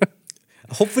 Well,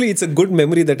 hopefully it's a good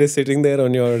memory that is sitting there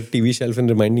on your TV shelf and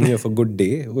reminding you of a good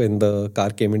day when the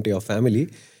car came into your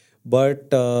family.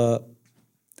 But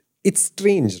it's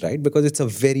strange, right? Because it's a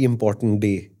very important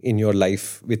day in your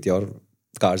life with your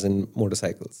cars and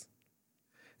motorcycles.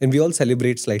 And we all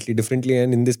celebrate slightly differently.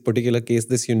 And in this particular case,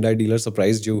 this Hyundai dealer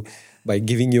surprised you by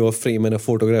giving you a frame and a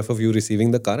photograph of you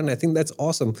receiving the car. And I think that's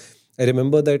awesome. I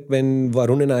remember that when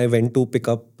Varun and I went to pick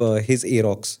up his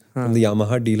Aerox from the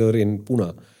Yamaha dealer in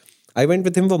Pune, I went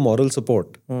with him for moral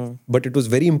support. But it was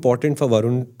very important for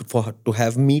Varun to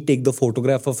have me take the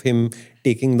photograph of him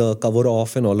taking the cover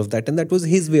off and all of that. And that was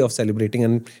his way of celebrating.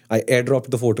 And I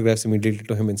airdropped the photographs immediately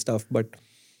to him and stuff. But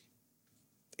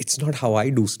it's not how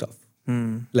I do stuff.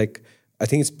 Like, I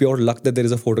think it's pure luck that there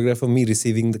is a photograph of me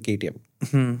receiving the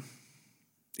KTM.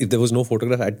 If there was no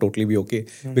photograph, I'd totally be okay.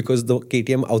 Because the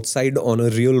KTM outside on a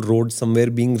real road somewhere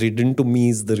being ridden to me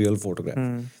is the real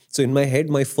photograph. So in my head,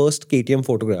 my first KTM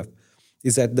photograph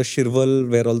is at the Shirwal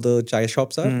where all the chai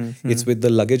shops are. It's with the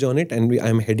luggage on it and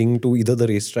I'm heading to either the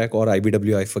racetrack or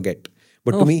IBW, I forget.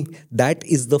 But to me, that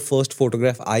is the first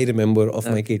photograph I remember of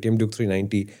my KTM Duke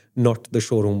 390, not the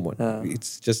showroom one.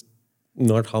 It's just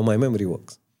not how my memory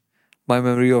works. My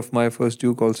memory of my first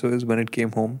Duke also is when it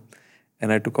came home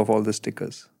and I took off all the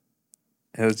stickers.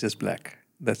 It was just black.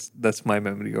 That's my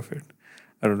memory of it.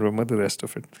 I don't remember the rest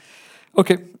of it.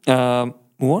 Okay,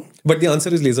 move on. But the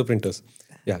answer is laser printers.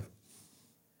 Yeah.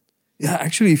 Yeah,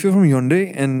 actually, if you're from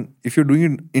Hyundai and if you're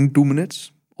doing it in 2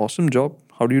 minutes, awesome job.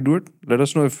 How do you do it? Let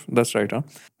us know if that's right.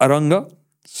 Aranga,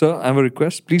 sir, I have a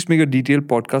request. Please make a detailed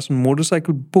podcast on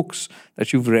motorcycle books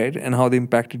that you've read and how they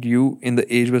impacted you in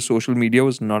the age where social media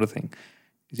was not a thing.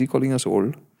 Is he calling us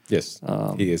old? Yes,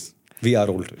 he is. We are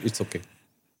old. It's okay.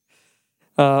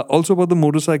 Also about the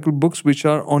motorcycle books which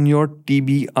are on your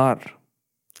TBR.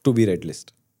 To be read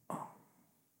list.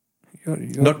 You're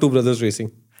Not Two Brothers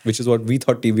Racing, which is what we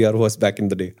thought TBR was back in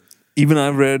the day. Even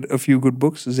I've read a few good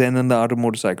books. Zen and the Art of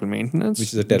Motorcycle Maintenance.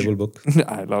 Which is a terrible book.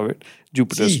 I love it.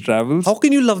 Jupiter's Travels. How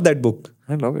can you love that book?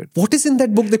 I love it. What is in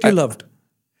that book that you loved?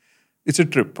 It's a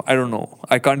trip. I don't know.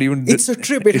 I can't even... It's a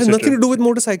trip. It has nothing to do with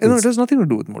motorcycles. No, it has nothing to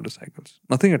do with motorcycles.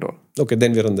 Nothing at all. Okay,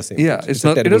 then we're on the same Yeah, page.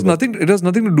 it has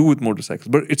nothing to do with motorcycles,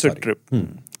 but it's a trip.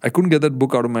 I couldn't get that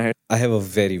book out of my head. I have a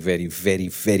very, very, very,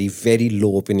 very, very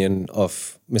low opinion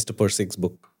of Mr. Persig's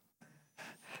book.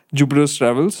 Jupiter's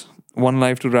Travels, One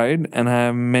Life to Ride, and I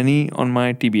have many on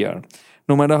my TBR.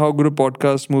 No matter how good a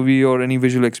podcast, movie, or any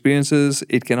visual experiences,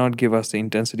 it cannot give us the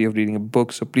intensity of reading a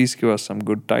book, so please give us some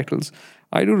good titles.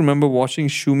 I do remember watching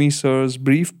Shumi sir's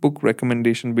brief book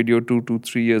recommendation video 2 to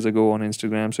 3 years ago on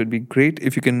Instagram, so it'd be great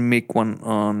if you can make one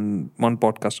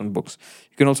podcast on books.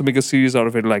 You can also make a series out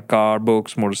of it, like car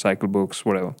books, motorcycle books,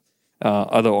 whatever,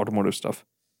 other automotive stuff.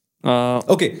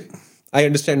 Okay, I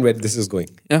understand where this is going.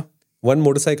 Yeah. One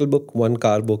motorcycle book, one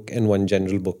car book, and one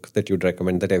general book that you'd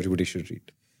recommend that everybody should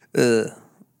read.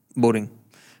 Boring.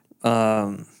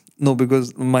 No,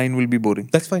 because mine will be boring.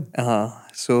 That's fine.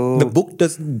 So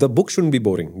the book shouldn't be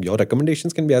boring. Your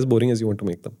recommendations can be as boring as you want to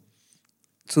make them.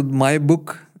 So my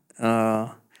book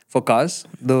for cars.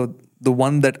 The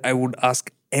one that I would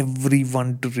ask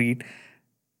everyone to read,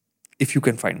 if you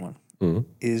can find one,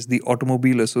 is the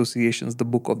Automobile Association's The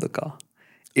Book of the Car.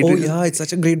 It's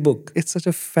such a great book. It's such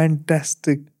a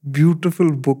fantastic,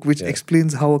 beautiful book which Yeah.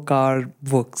 explains how a car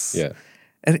works. Yeah.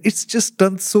 And it's just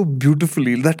done so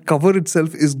beautifully. That cover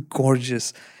itself is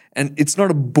gorgeous. And it's not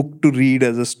a book to read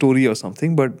as a story or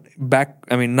something, but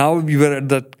now we were at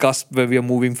that cusp where we are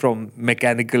moving from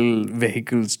mechanical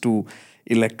vehicles to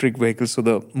electric vehicles. So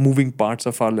the moving parts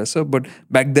are far lesser. But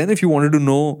back then, if you wanted to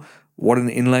know what an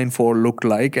inline four looked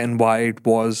like and why it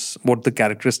was, what the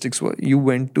characteristics were, you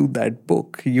went to that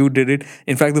book. You did it.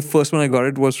 In fact, the first one I got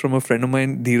it was from a friend of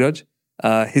mine, Dheeraj.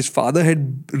 His father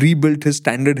had rebuilt his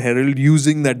Standard Herald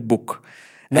using that book.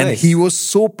 And Nice. he was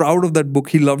so proud of that book.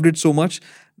 He loved it so much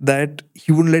that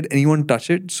he wouldn't let anyone touch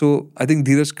it. So I think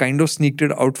Dheeraj kind of sneaked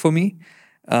it out for me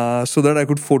so that I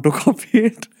could photocopy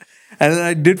it. And then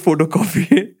I did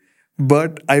photocopy it.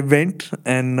 But I went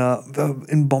and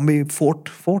in Bombay, Fort,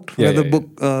 where the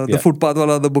book, the footpath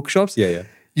wala, the bookshops. Yeah.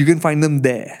 You can find them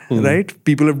there, right?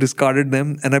 People have discarded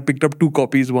them. And I picked up 2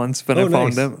 copies once when I found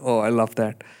nice. them. Oh, I love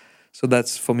that. So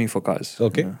that's for me for cars.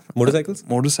 Okay. Motorcycles?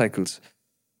 Motorcycles.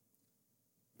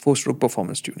 4-stroke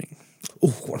performance tuning. Oh,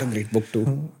 what a great book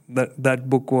too. That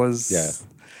book was...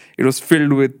 It was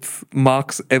filled with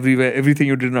marks everywhere. Everything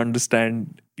you didn't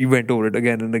understand, you went over it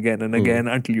again and again and again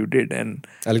until you did. And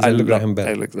Alexander Graham Bell.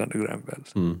 Alexander Graham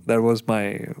Bell. That was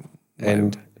my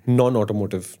And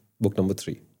non-automotive, book number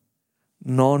 3.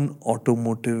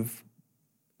 Non-automotive,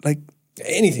 like...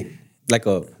 Anything. Like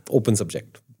a open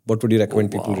subject. What would you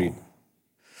recommend people read?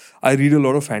 I read a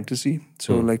lot of fantasy.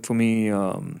 So like for me,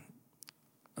 Lord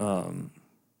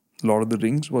of the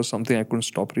Rings was something I couldn't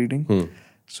stop reading.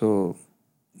 So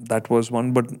that was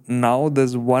one. But now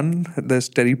there's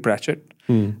Terry Pratchett.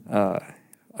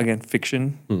 Again,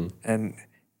 fiction. And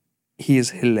he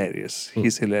is hilarious.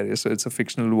 He's hilarious. So it's a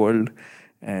fictional world.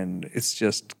 And it's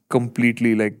just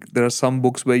completely like, there are some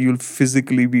books where you'll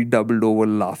physically be doubled over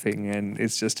laughing. And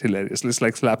it's just hilarious. It's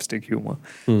like slapstick humor.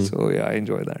 So yeah, I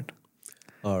enjoy that.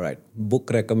 All right. Book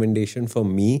recommendation for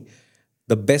me.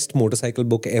 The best motorcycle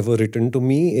book ever written to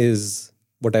me is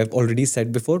what I've already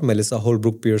said before, Melissa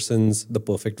Holbrook Pearson's The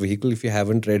Perfect Vehicle. If you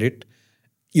haven't read it,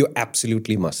 you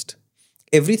absolutely must.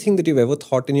 Everything that you've ever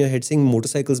thought in your head saying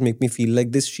motorcycles make me feel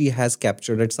like this, she has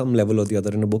captured at some level or the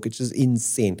other in a book. It's just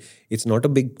insane. It's not a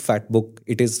big fat book.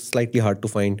 It is slightly hard to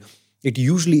find. It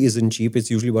usually isn't cheap. It's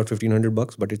usually about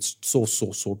 $1,500, but it's so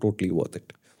totally worth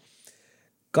it.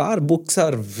 Car books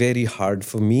are very hard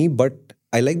for me, but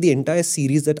I like the entire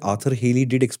series that Arthur Haley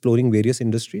did exploring various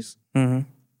industries.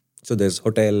 So there's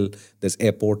hotel, there's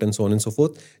airport, and so on and so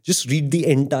forth. Just read the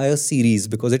entire series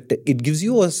because it gives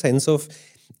you a sense of,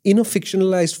 in a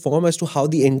fictionalized form, as to how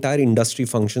the entire industry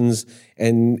functions,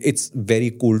 and it's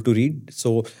very cool to read.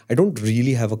 So I don't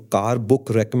really have a car book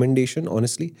recommendation,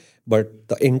 honestly, but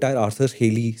the entire Arthur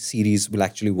Haley series will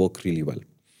actually work really well.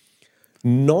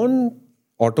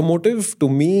 Non-automotive, to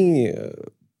me,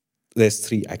 there's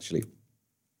 3 actually.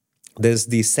 There's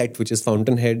the set, which is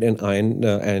Fountainhead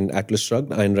and Atlas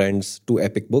Shrugged, Ayn Rand's 2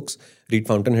 epic books. Read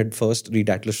Fountainhead first, read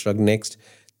Atlas Shrugged next.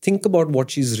 Think about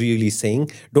what she's really saying.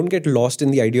 Don't get lost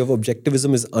in the idea of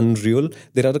objectivism is unreal.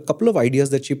 There are a couple of ideas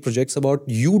that she projects about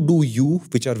you do you,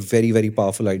 which are very, very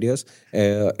powerful ideas.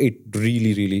 It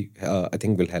really, I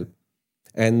think will help.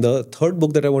 And the third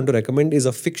book that I want to recommend is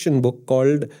a fiction book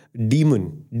called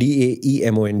Demon,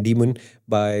 Daemon, Demon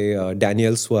by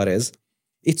Daniel Suarez.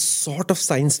 It's sort of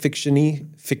science fiction-y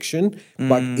fiction,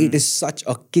 but it is such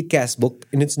a kick-ass book,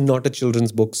 and it's not a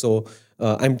children's book. So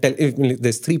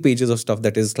there's 3 pages of stuff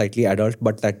that is slightly adult,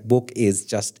 but that book is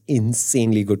just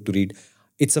insanely good to read.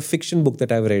 It's a fiction book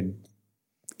that I've read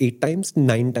 8 times,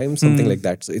 9 times, something like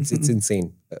that. So it's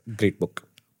insane. Great book.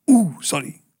 Ooh,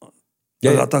 sorry.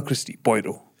 Yeah. Agatha Christie,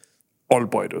 Poirot. All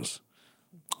Poirots.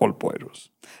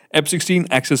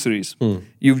 Ep16 accessories.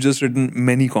 You've just written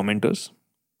many commenters.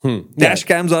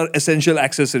 Dashcams are essential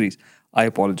accessories. I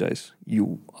apologize.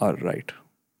 You are right.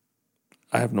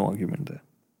 I have no argument there.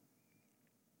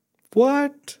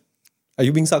 What? Are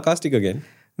you being sarcastic again?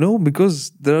 No, because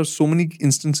there are so many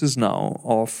instances now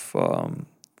of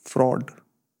fraud.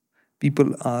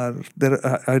 People are there.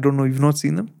 I don't know. You've not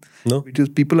seen them? No. Because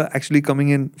people are actually coming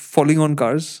in, falling on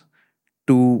cars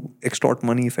to extort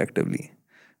money effectively.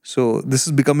 So this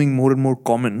is becoming more and more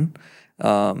common.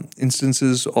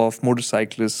 Instances of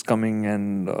motorcyclists coming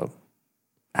and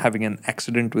having an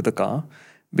accident with a car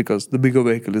because the bigger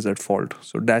vehicle is at fault.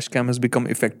 So dashcam has become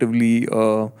effectively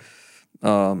a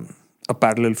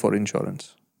parallel for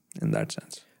insurance in that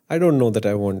sense. I don't know that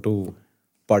I want to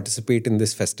participate in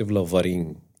this festival of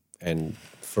worrying and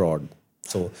fraud.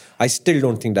 So I still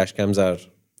don't think dash cams are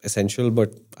essential,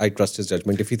 but I trust his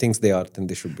judgment. If he thinks they are, then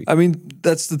they should be. I mean,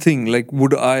 that's the thing. Like,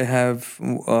 would I have?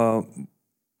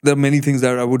 There are many things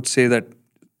that I would say that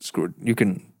screw it, you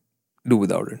can do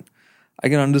without it. I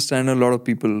can understand a lot of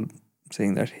people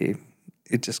saying that, hey,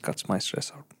 it just cuts my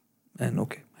stress out. And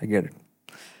okay, I get it.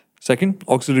 Second,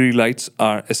 auxiliary lights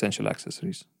are essential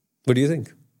accessories. What do you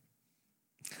think?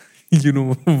 You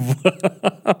know,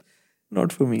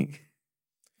 not for me.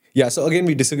 Yeah, so again,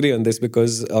 we disagree on this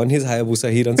because on his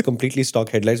Hayabusa, he runs completely stock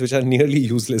headlights, which are nearly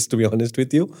useless, to be honest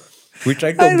with you. We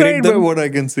tried to I upgrade ride by them. what I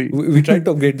can see. We tried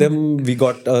to upgrade them. We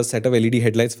got a set of LED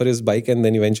headlights for his bike, and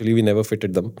then eventually we never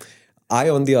fitted them. I,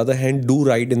 on the other hand, do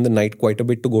ride in the night quite a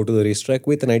bit to go to the racetrack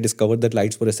with, and I discovered that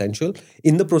lights were essential.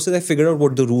 In the process, I figured out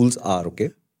what the rules are,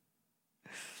 okay?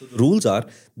 So the rules are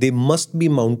they must be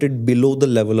mounted below the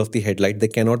level of the headlight. They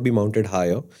cannot be mounted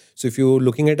higher. So if you're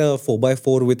looking at a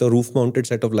 4x4 with a roof mounted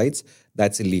set of lights,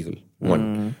 that's illegal.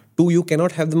 One. Two, you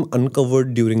cannot have them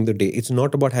uncovered during the day. It's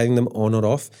not about having them on or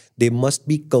off. They must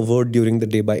be covered during the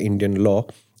day by Indian law.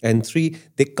 And three,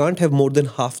 they can't have more than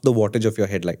half the wattage of your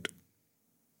headlight.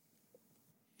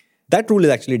 That rule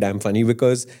is actually damn funny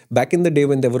because back in the day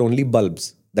when there were only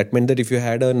bulbs, that meant that if you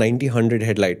had a 90-100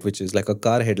 headlight, which is like a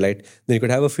car headlight, then you could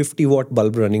have a 50-watt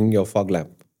bulb running in your fog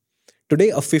lamp. Today,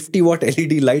 a 50-watt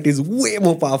LED light is way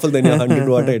more powerful than your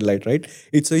 100-watt headlight, right?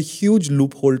 It's a huge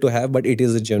loophole to have, but it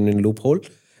is a genuine loophole.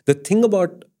 The thing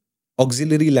about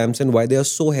auxiliary lamps and why they are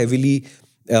so heavily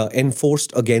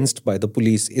enforced against by the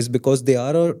police is because they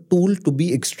are a tool to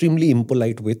be extremely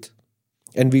impolite with.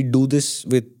 And we do this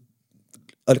with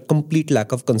a complete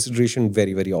lack of consideration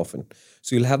very, very often.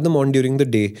 So you'll have them on during the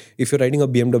day. If you're riding a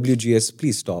BMW GS,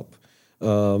 please stop.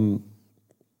 On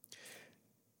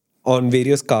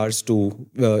various cars too,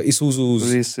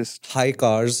 Isuzu's, Racist. high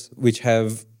cars which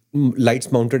have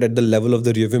lights mounted at the level of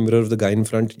the rearview mirror of the guy in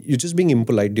front. You're just being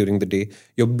impolite during the day.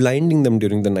 You're blinding them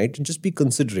during the night. Just be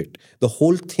considerate. The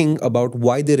whole thing about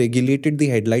why they regulated the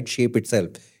headlight shape itself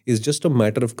is just a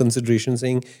matter of consideration,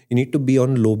 saying you need to be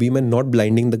on low beam and not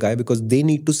blinding the guy because they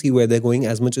need to see where they're going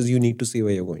as much as you need to see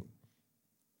where you're going.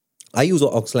 I use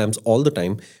aux lamps all the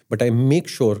time, but I make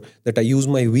sure that I use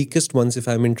my weakest ones if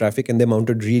I'm in traffic and they're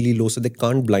mounted really low so they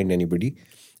can't blind anybody.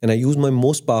 And I use my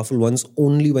most powerful ones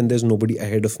only when there's nobody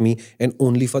ahead of me and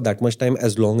only for that much time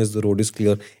as long as the road is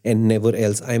clear and never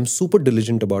else. I am super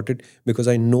diligent about it because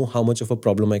I know how much of a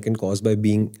problem I can cause by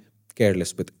being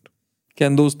careless with it.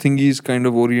 Can those thingies kind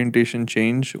of orientation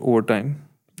change over time?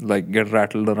 Like get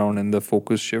rattled around and the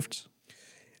focus shifts?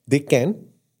 They can.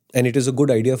 And it is a good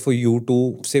idea for you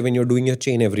to, say, when you're doing your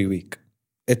chain every week,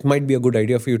 it might be a good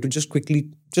idea for you to just quickly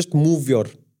just move your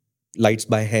lights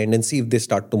by hand and see if they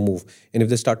start to move. And if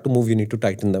they start to move, you need to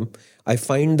tighten them. I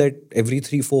find that every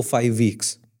 3, 4, 5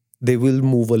 weeks, they will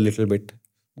move a little bit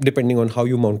depending on how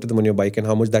you mounted them on your bike and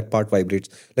how much that part vibrates.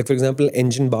 Like, for example,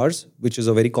 engine bars, which is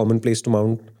a very common place to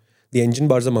mount. The engine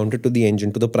bars are mounted to the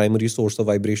engine, to the primary source of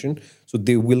vibration. So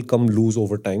they will come loose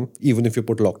over time, even if you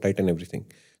put Loctite and everything.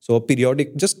 So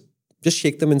periodic, just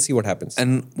shake them and see what happens.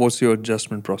 And what's your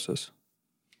adjustment process?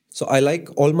 So I like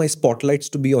all my spotlights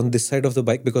to be on this side of the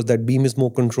bike because that beam is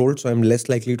more controlled. So I'm less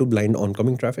likely to blind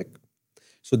oncoming traffic.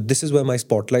 So this is where my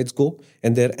spotlights go,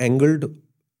 and they're angled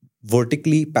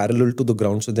vertically parallel to the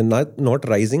ground. So they're not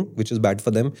rising, which is bad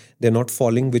for them. They're not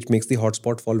falling, which makes the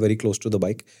hotspot fall very close to the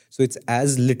bike. So it's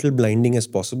as little blinding as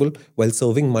possible while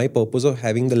serving my purpose of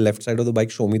having the left side of the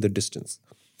bike show me the distance.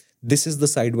 This is the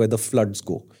side where the floods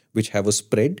go, which have a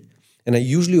spread. And I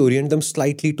usually orient them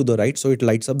slightly to the right so it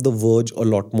lights up the verge a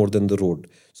lot more than the road.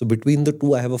 So between the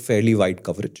two, I have a fairly wide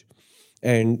coverage.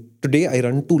 And today I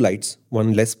run 2 lights,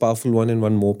 one less powerful one and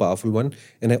one more powerful one.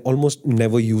 And I almost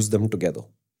never use them together.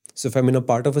 So if I'm in a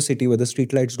part of a city where the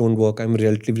street lights don't work, I'm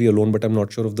relatively alone, but I'm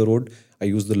not sure of the road, I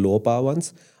use the lower power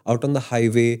ones. Out on the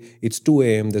highway, it's 2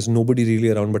 a.m., there's nobody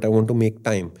really around, but I want to make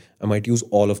time. I might use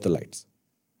all of the lights.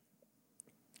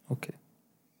 Okay.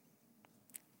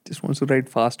 Just wants to ride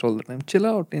fast all the time. Chill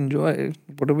out, enjoy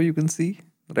whatever you can see,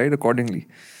 ride accordingly.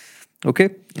 Okay.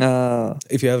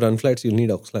 If you have run flats, you'll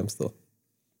need aux lamps though.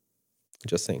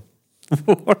 Just saying.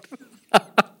 What?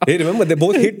 Hey, remember, they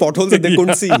both hit potholes that they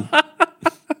couldn't see.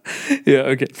 Yeah,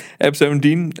 okay. Ep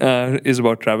 17 is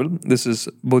about travel. This is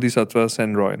Bodhisattva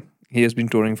Sen Roy. He has been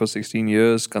touring for 16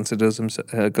 years, considers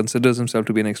himself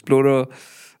to be an explorer,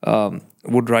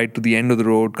 would ride to the end of the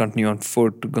road, continue on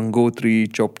foot to Gangotri,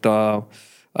 Chopta.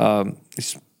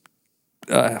 He's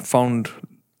found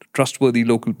trustworthy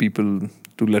local people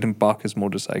to let him park his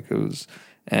motorcycles.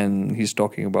 And he's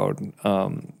talking about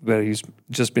where he's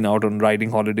just been out on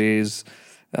riding holidays,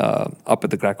 up at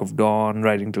the crack of dawn,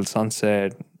 riding till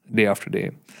sunset, day after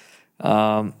day.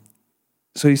 Um,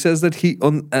 so he says that he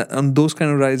on those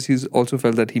kind of rides, he's also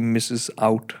felt that he misses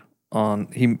out on.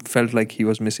 He felt like he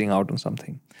was missing out on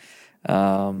something.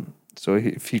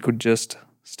 If he could just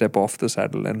step off the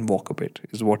saddle and walk a bit,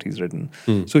 is what he's written.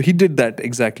 So he did that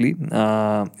exactly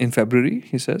in February.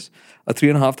 He says a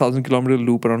 3,500 kilometer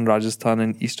loop around Rajasthan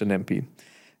and Eastern MP.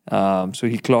 So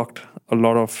he clocked a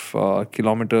lot of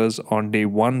kilometers on day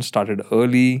one. Started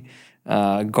early.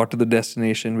 Got to the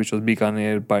destination, which was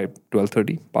Bikaner, by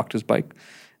 12:30. Parked his bike,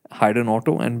 hired an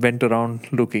auto, and went around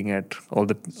looking at all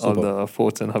the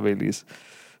forts and havelis.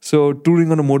 So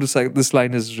touring on a motorcycle, this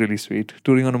line is really sweet.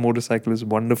 Touring on a motorcycle is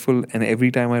wonderful, and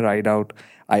every time I ride out,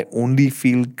 I only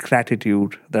feel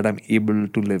gratitude that I'm able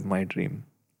to live my dream.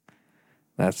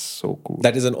 That's so cool.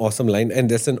 That is an awesome line, and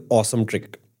that's an awesome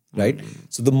trick, right?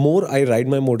 So the more I ride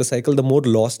my motorcycle, the more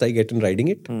lost I get in riding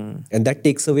it, and that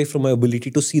takes away from my ability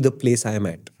to see the place I am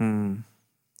at.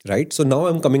 Right? So now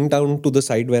I'm coming down to the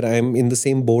side where I am in the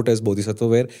same boat as Bodhisattva,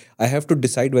 where I have to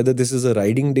decide whether this is a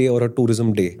riding day or a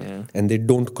tourism day. And they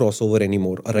don't cross over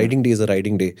anymore. A riding day is a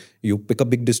riding day. You pick a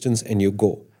big distance and you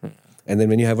go. And then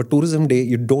when you have a tourism day,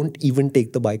 you don't even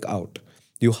take the bike out.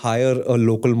 You hire a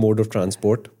local mode of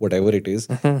transport, whatever it is.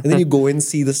 And then you go and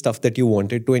see the stuff that you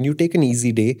wanted to. And you take an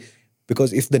easy day.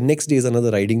 Because if the next day is another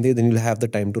riding day, then you'll have the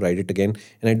time to ride it again.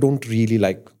 And I don't really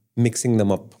like mixing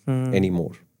them up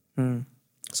anymore.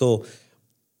 So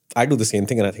I do the same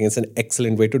thing, and I think it's an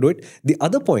excellent way to do it. The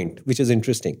other point, which is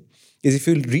interesting, is if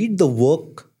you read the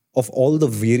work of all the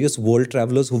various world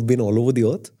travelers who've been all over the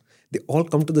earth, they all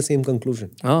come to the same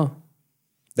conclusion.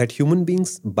 That human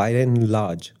beings, by and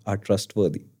large, are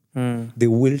trustworthy. They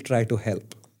will try to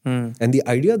help. And the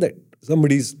idea that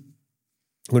somebody's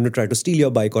going to try to steal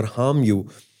your bike or harm you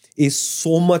is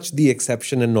so much the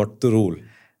exception and not the rule.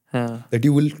 That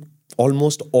you will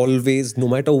almost always, no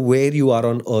matter where you are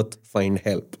on earth, find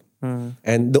help.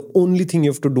 And the only thing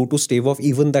you have to do to stave off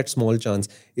even that small chance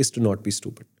is to not be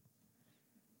stupid.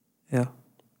 Yeah.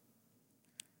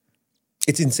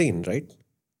 It's insane, right?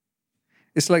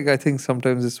 It's like, I think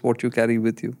sometimes it's what you carry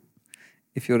with you.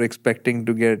 If you're expecting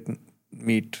to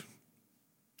meet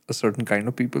a certain kind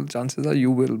of people, chances are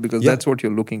you will, because that's what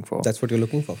you're looking for. That's what you're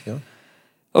looking for, yeah.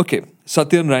 Okay,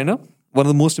 Satya and Raina, one of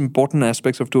the most important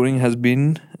aspects of touring has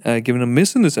been given a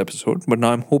miss in this episode, but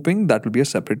now I'm hoping that will be a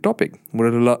separate topic.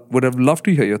 Would have loved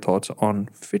to hear your thoughts on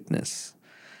fitness.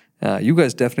 You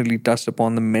guys definitely touched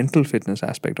upon the mental fitness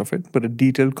aspect of it, but a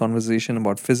detailed conversation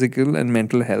about physical and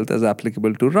mental health as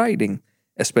applicable to riding,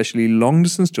 especially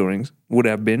long-distance touring, would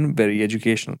have been very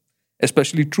educational.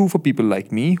 Especially true for people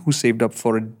like me who saved up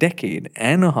for a decade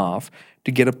and a half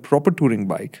to get a proper touring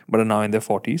bike, but are now in their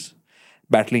 40s.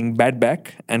 Battling bad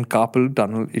back and carpal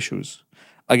tunnel issues.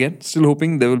 Again, still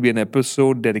hoping there will be an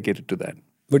episode dedicated to that.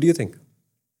 What do you think?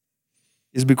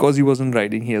 It's because he wasn't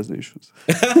riding, he has the issues.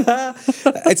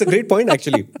 It's a great point,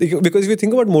 actually. Because if you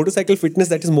think about motorcycle fitness,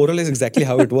 that is more or less exactly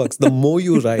how it works. The more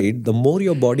you ride, the more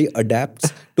your body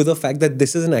adapts to the fact that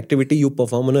this is an activity you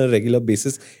perform on a regular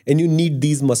basis and you need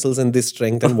these muscles and this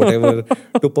strength and whatever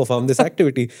to perform this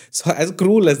activity. So as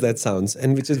cruel as that sounds,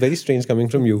 and which is very strange coming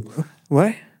from you.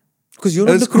 Why? Because you're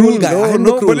not the cruel guy.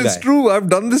 But it's true. I've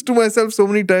done this to myself so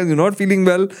many times. You're not feeling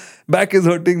well. Back is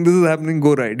hurting. This is happening.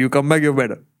 Go ride. You come back, you're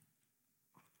better.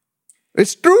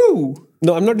 It's true.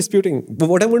 No, I'm not disputing. But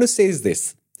what I'm going to say is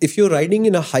this. If you're riding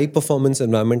in a high-performance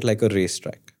environment like a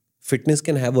racetrack, fitness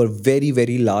can have a very,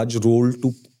 very large role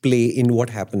to play in what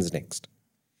happens next.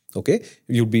 Okay?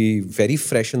 You'll be very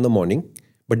fresh in the morning.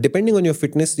 But depending on your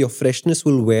fitness, your freshness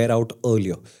will wear out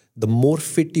earlier. The more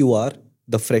fit you are,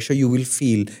 the fresher you will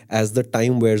feel as the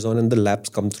time wears on and the laps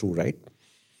come through, right?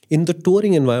 In the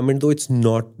touring environment, though, it's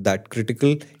not that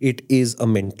critical. It is a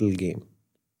mental game,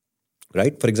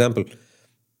 right? For example,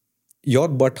 your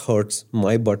butt hurts,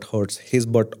 my butt hurts, his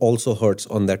butt also hurts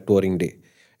on that touring day.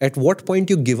 At what point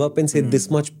you give up and say this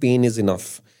much pain is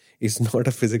enough? It's not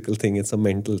a physical thing, it's a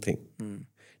mental thing.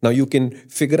 Now you can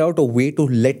figure out a way to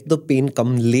let the pain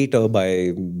come later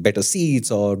by better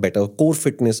seats or better core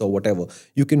fitness or whatever.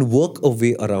 You can work a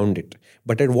way around it.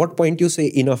 But at what point you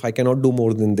say, enough, I cannot do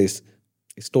more than this,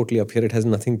 it's totally up here. It has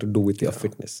nothing to do with your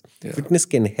fitness. Fitness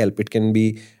can help. It can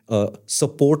be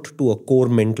support to a core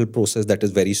mental process that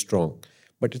is very strong.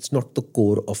 But it's not the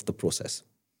core of the process.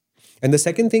 And the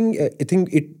second thing, I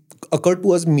think it occurred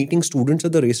to us meeting students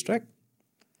at the racetrack.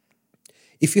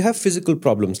 If you have physical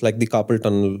problems like the carpal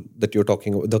tunnel that you're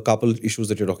talking about, the carpal issues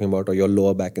that you're talking about, or your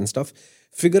lower back and stuff,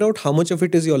 figure out how much of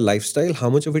it is your lifestyle, how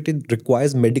much of it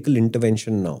requires medical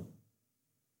intervention now.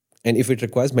 And if it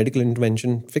requires medical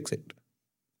intervention, fix it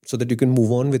so that you can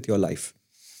move on with your life.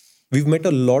 We've met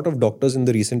a lot of doctors in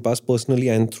the recent past, personally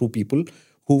and through people,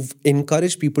 who've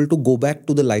encouraged people to go back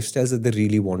to the lifestyles that they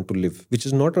really want to live, which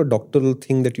is not a doctoral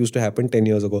thing that used to happen 10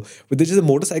 years ago. But this is the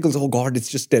motorcycles. Oh God, it's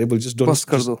just terrible. Just Bas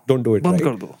kar do. don't do it. Band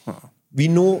Right? kar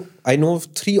do. I know of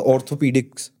 3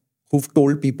 orthopedics who've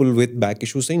told people with back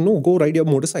issues saying, no, go ride your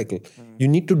motorcycle. You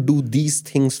need to do these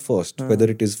things first, whether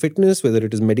it is fitness, whether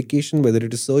it is medication, whether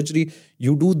it is surgery.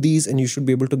 You do these and you should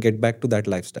be able to get back to that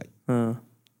lifestyle.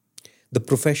 The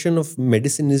profession of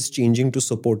medicine is changing to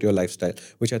support your lifestyle,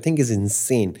 which I think is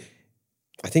insane.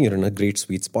 I think you're in a great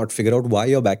sweet spot. Figure out why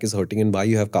your back is hurting and why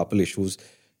you have carpal issues.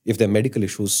 If they're medical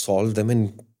issues, solve them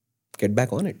and get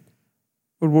back on it.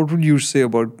 But what would you say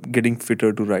about getting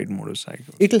fitter to ride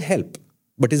motorcycle? It'll help.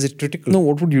 But is it critical? No,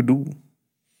 what would you do?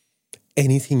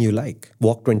 Anything you like.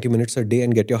 Walk 20 minutes a day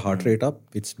and get your heart rate up.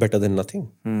 It's better than nothing.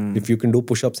 If you can do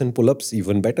push-ups and pull-ups,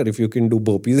 even better. If you can do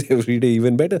burpees every day,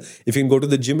 even better. If you can go to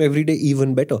the gym every day,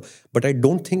 even better. But I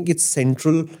don't think it's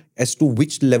central as to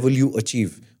which level you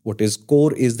achieve. What is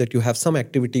core is that you have some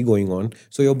activity going on,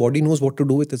 so your body knows what to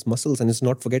do with its muscles and it's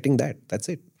not forgetting that. That's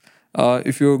it.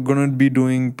 If you're going to be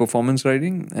doing performance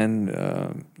riding and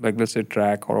like let's say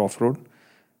track or off-road,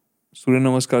 Surya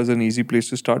Namaskar is an easy place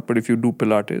to start. But if you do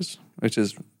Pilates, which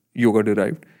is yoga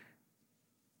derived,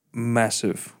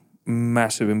 massive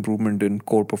improvement in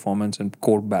core performance and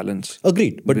core balance.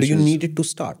 Agreed. But do you need it to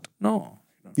start? No.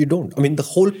 You don't. I mean, the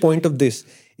whole point of this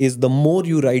is the more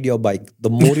you ride your bike, the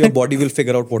more your body will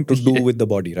figure out what to do with the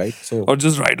body, right? So, or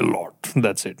just ride a lot.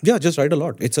 That's it. Yeah, just ride a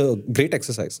lot. It's a great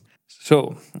exercise.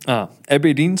 So, Eb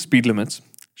 18 speed limits.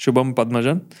 Shubham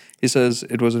Padmajan, he says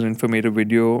it was an informative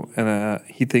video, and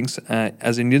he thinks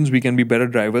as Indians we can be better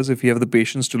drivers if we have the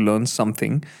patience to learn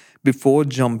something before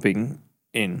jumping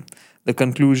in. The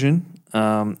conclusion,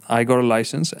 I got a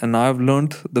license and now I've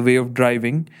learned the way of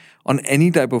driving on any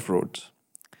type of roads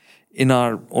in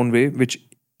our own way, which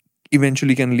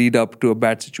eventually can lead up to a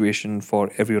bad situation for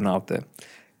everyone out there.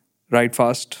 Ride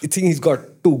fast. I think he's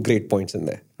got 2 great points in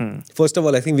there. First of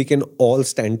all, I think we can all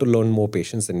stand to learn more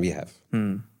patience than we have.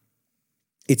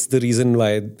 It's the reason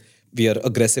why we are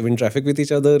aggressive in traffic with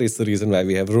each other. It's the reason why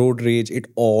we have road rage. It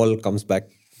all comes back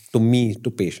to me, to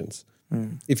patience.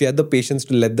 If you had the patience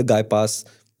to let the guy pass,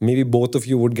 maybe both of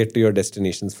you would get to your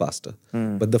destinations faster.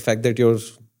 But the fact that you're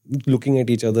looking at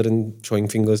each other and showing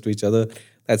fingers to each other,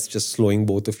 that's just slowing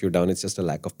both of you down. It's just a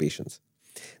lack of patience.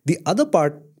 The other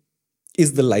part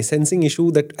is the licensing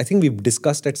issue that I think we've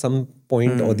discussed at some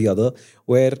point or the other,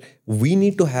 where we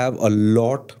need to have a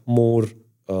lot more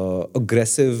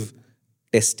aggressive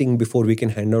testing before we can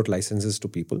hand out licenses to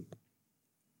people.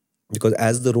 Because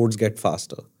as the roads get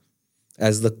faster,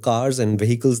 as the cars and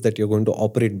vehicles that you're going to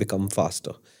operate become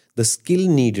faster, the skill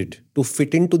needed to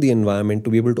fit into the environment to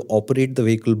be able to operate the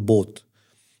vehicle both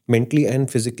mentally and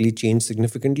physically change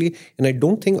significantly. And I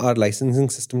don't think our licensing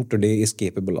system today is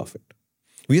capable of it.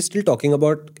 We are still talking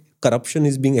about corruption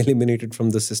is being eliminated from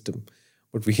the system.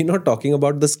 But we're not talking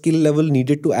about the skill level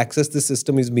needed to access the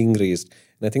system is being raised.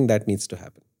 And I think that needs to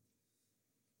happen.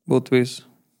 Both ways.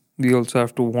 We also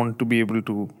have to want to be able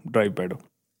to drive better.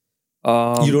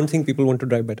 You don't think people want to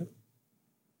drive better?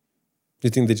 You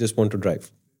think they just want to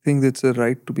drive? I think it's a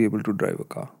right to be able to drive a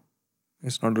car.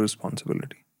 It's not a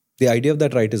responsibility. The idea of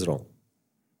that right is wrong.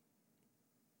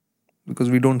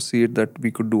 Because we don't see it that we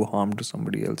could do harm to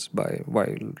somebody else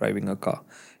while driving a car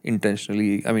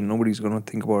intentionally. I mean, nobody's going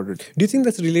to think about it. Do you think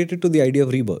that's related to the idea of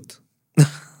rebirth?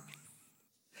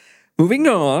 Moving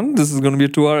on, this is going to be a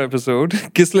 2-hour episode.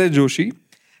 Kisle Joshi.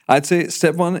 I'd say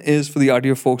step 1 is for the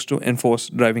RTO folks to enforce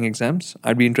driving exams.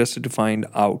 I'd be interested to find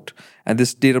out, and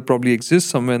this data probably exists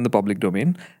somewhere in the public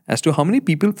domain, as to how many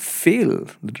people fail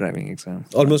the driving exam.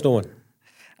 Almost no one.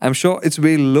 I'm sure it's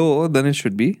way lower than it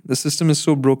should be. The system is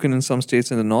so broken in some states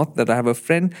in the north that I have a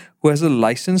friend who has a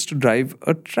license to drive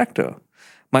a tractor.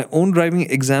 My own driving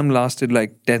exam lasted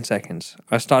like 10 seconds.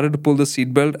 I started to pull the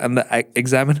seatbelt and the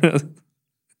examiner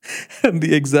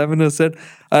said,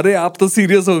 "Arey, aap to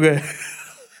serious ho gaye."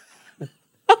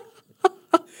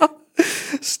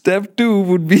 Step 2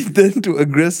 would be then to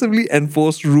aggressively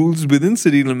enforce rules within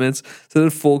city limits so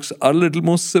that folks are a little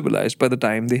more civilized by the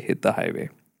time they hit the highway.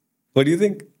 What do you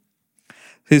think?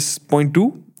 His point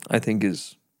 2, I think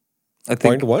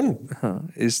Point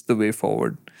 1 is the way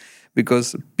forward.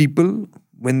 Because people,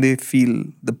 when they feel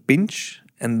the pinch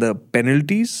and the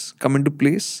penalties come into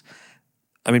place,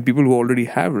 I mean, people who already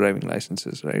have driving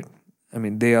licenses, right? I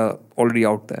mean, they are already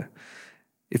out there.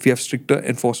 If you have stricter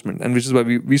enforcement, and which is why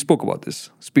we spoke about this.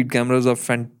 Speed cameras are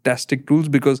fantastic tools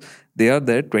because they are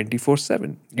there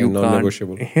 24/7. And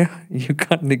non-negotiable. Yeah, you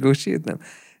can't negotiate them.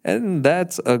 And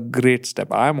that's a great step.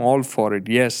 I'm all for it.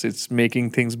 Yes, it's making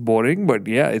things boring, but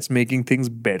yeah, it's making things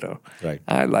better. Right.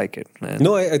 I like it, man.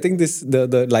 No, I think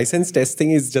the license test thing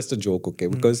is just a joke, okay?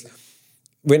 Because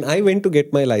when I went to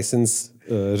get my license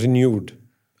renewed,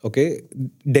 okay,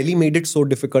 Delhi made it so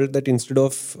difficult that instead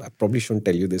of, I probably shouldn't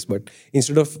tell you this, but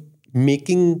instead of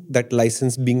making that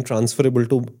license being transferable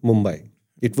to Mumbai,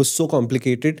 it was so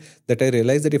complicated that I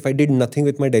realized that if I did nothing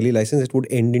with my Delhi license, it would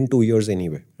end in 2 years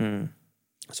anyway.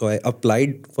 So I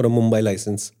applied for a Mumbai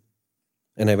license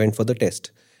and I went for the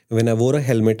test. When I wore a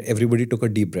helmet, everybody took a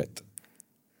deep breath.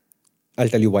 I'll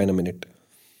tell you why in a minute.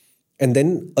 And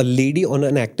then a lady on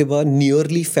an Activa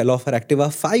nearly fell off her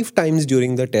Activa 5 times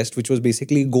during the test, which was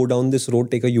basically go down this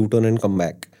road, take a U-turn and come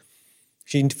back.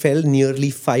 She fell nearly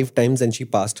 5 times and she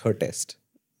passed her test.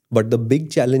 But the big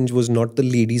challenge was not the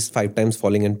ladies 5 times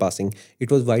falling and passing.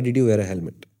 It was, why did you wear a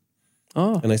helmet?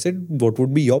 Oh, And I said, what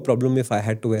would be your problem if I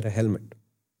had to wear a helmet?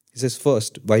 He says,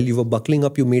 first, while you were buckling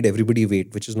up, you made everybody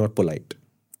wait, which is not polite.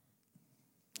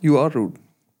 you are rude.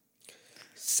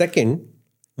 Second,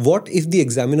 what if the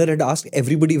examiner had asked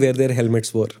everybody where their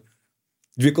helmets were?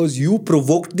 Because you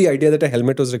provoked the idea that a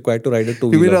helmet was required to ride a You made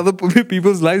two-wheeler. other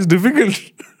people's lives difficult.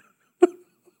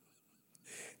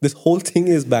 This whole thing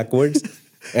is backwards.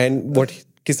 And what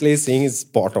Kisley is saying is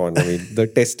spot on. I mean, the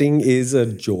testing is a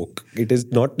joke. It is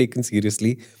not taken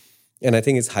seriously. And I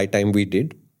think it's high time we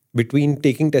did. Between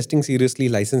taking testing seriously,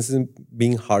 licenses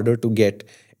being harder to get,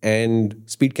 and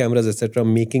speed cameras, etc.,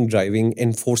 making driving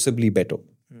enforceably better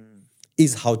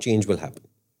is how change will happen.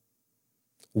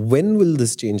 When will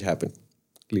this change happen?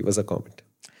 Leave us a comment.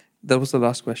 That was the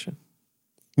last question.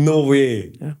 No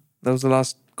way. Yeah, that was the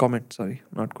last comment. Sorry,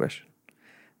 not question.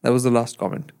 That was the last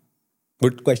comment.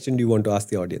 What question do you want to ask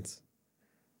the audience?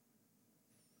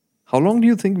 How long do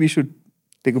you think we should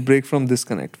take a break from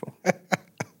ThisConnect for?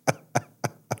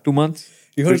 2 months?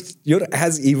 You're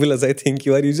as evil as I think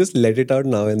you are. You just let it out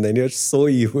now and then. You're so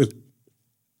evil.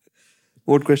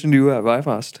 What question do you have? I've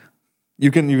asked.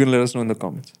 You can let us know in the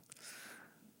comments.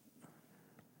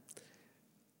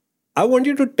 I want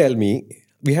you to tell me,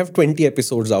 we have 20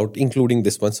 episodes out, including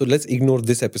this one. So let's ignore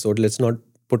this episode. Let's not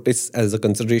put this as a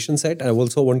consideration set. I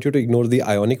also want you to ignore the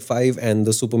Ionic 5 and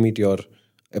the Super Meteor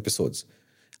episodes.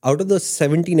 Out of the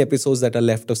 17 episodes that are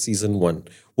left of season 1,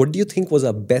 what do you think was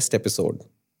our best episode?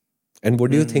 And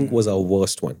what do you think was our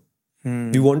worst one?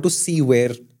 We want to see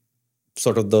where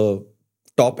sort of the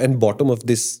top and bottom of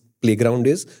this playground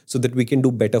is so that we can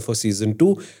do better for season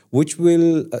 2, which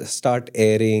will start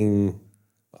airing,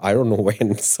 I don't know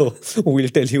when. So we'll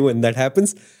tell you when that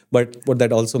happens. But what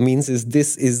that also means is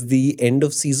this is the end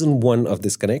of season 1 of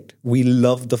ThisConnect. We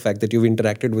love the fact that you've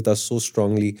interacted with us so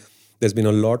strongly. There's been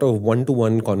a lot of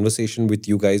one-to-one conversation with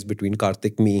you guys between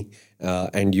Kartik, me,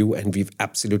 and you, and we've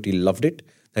absolutely loved it.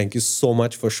 Thank you so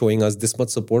much for showing us this much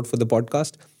support for the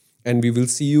podcast. And we will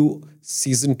see you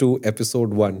season 2,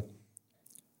 episode 1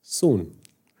 soon.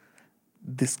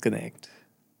 ThisConnect.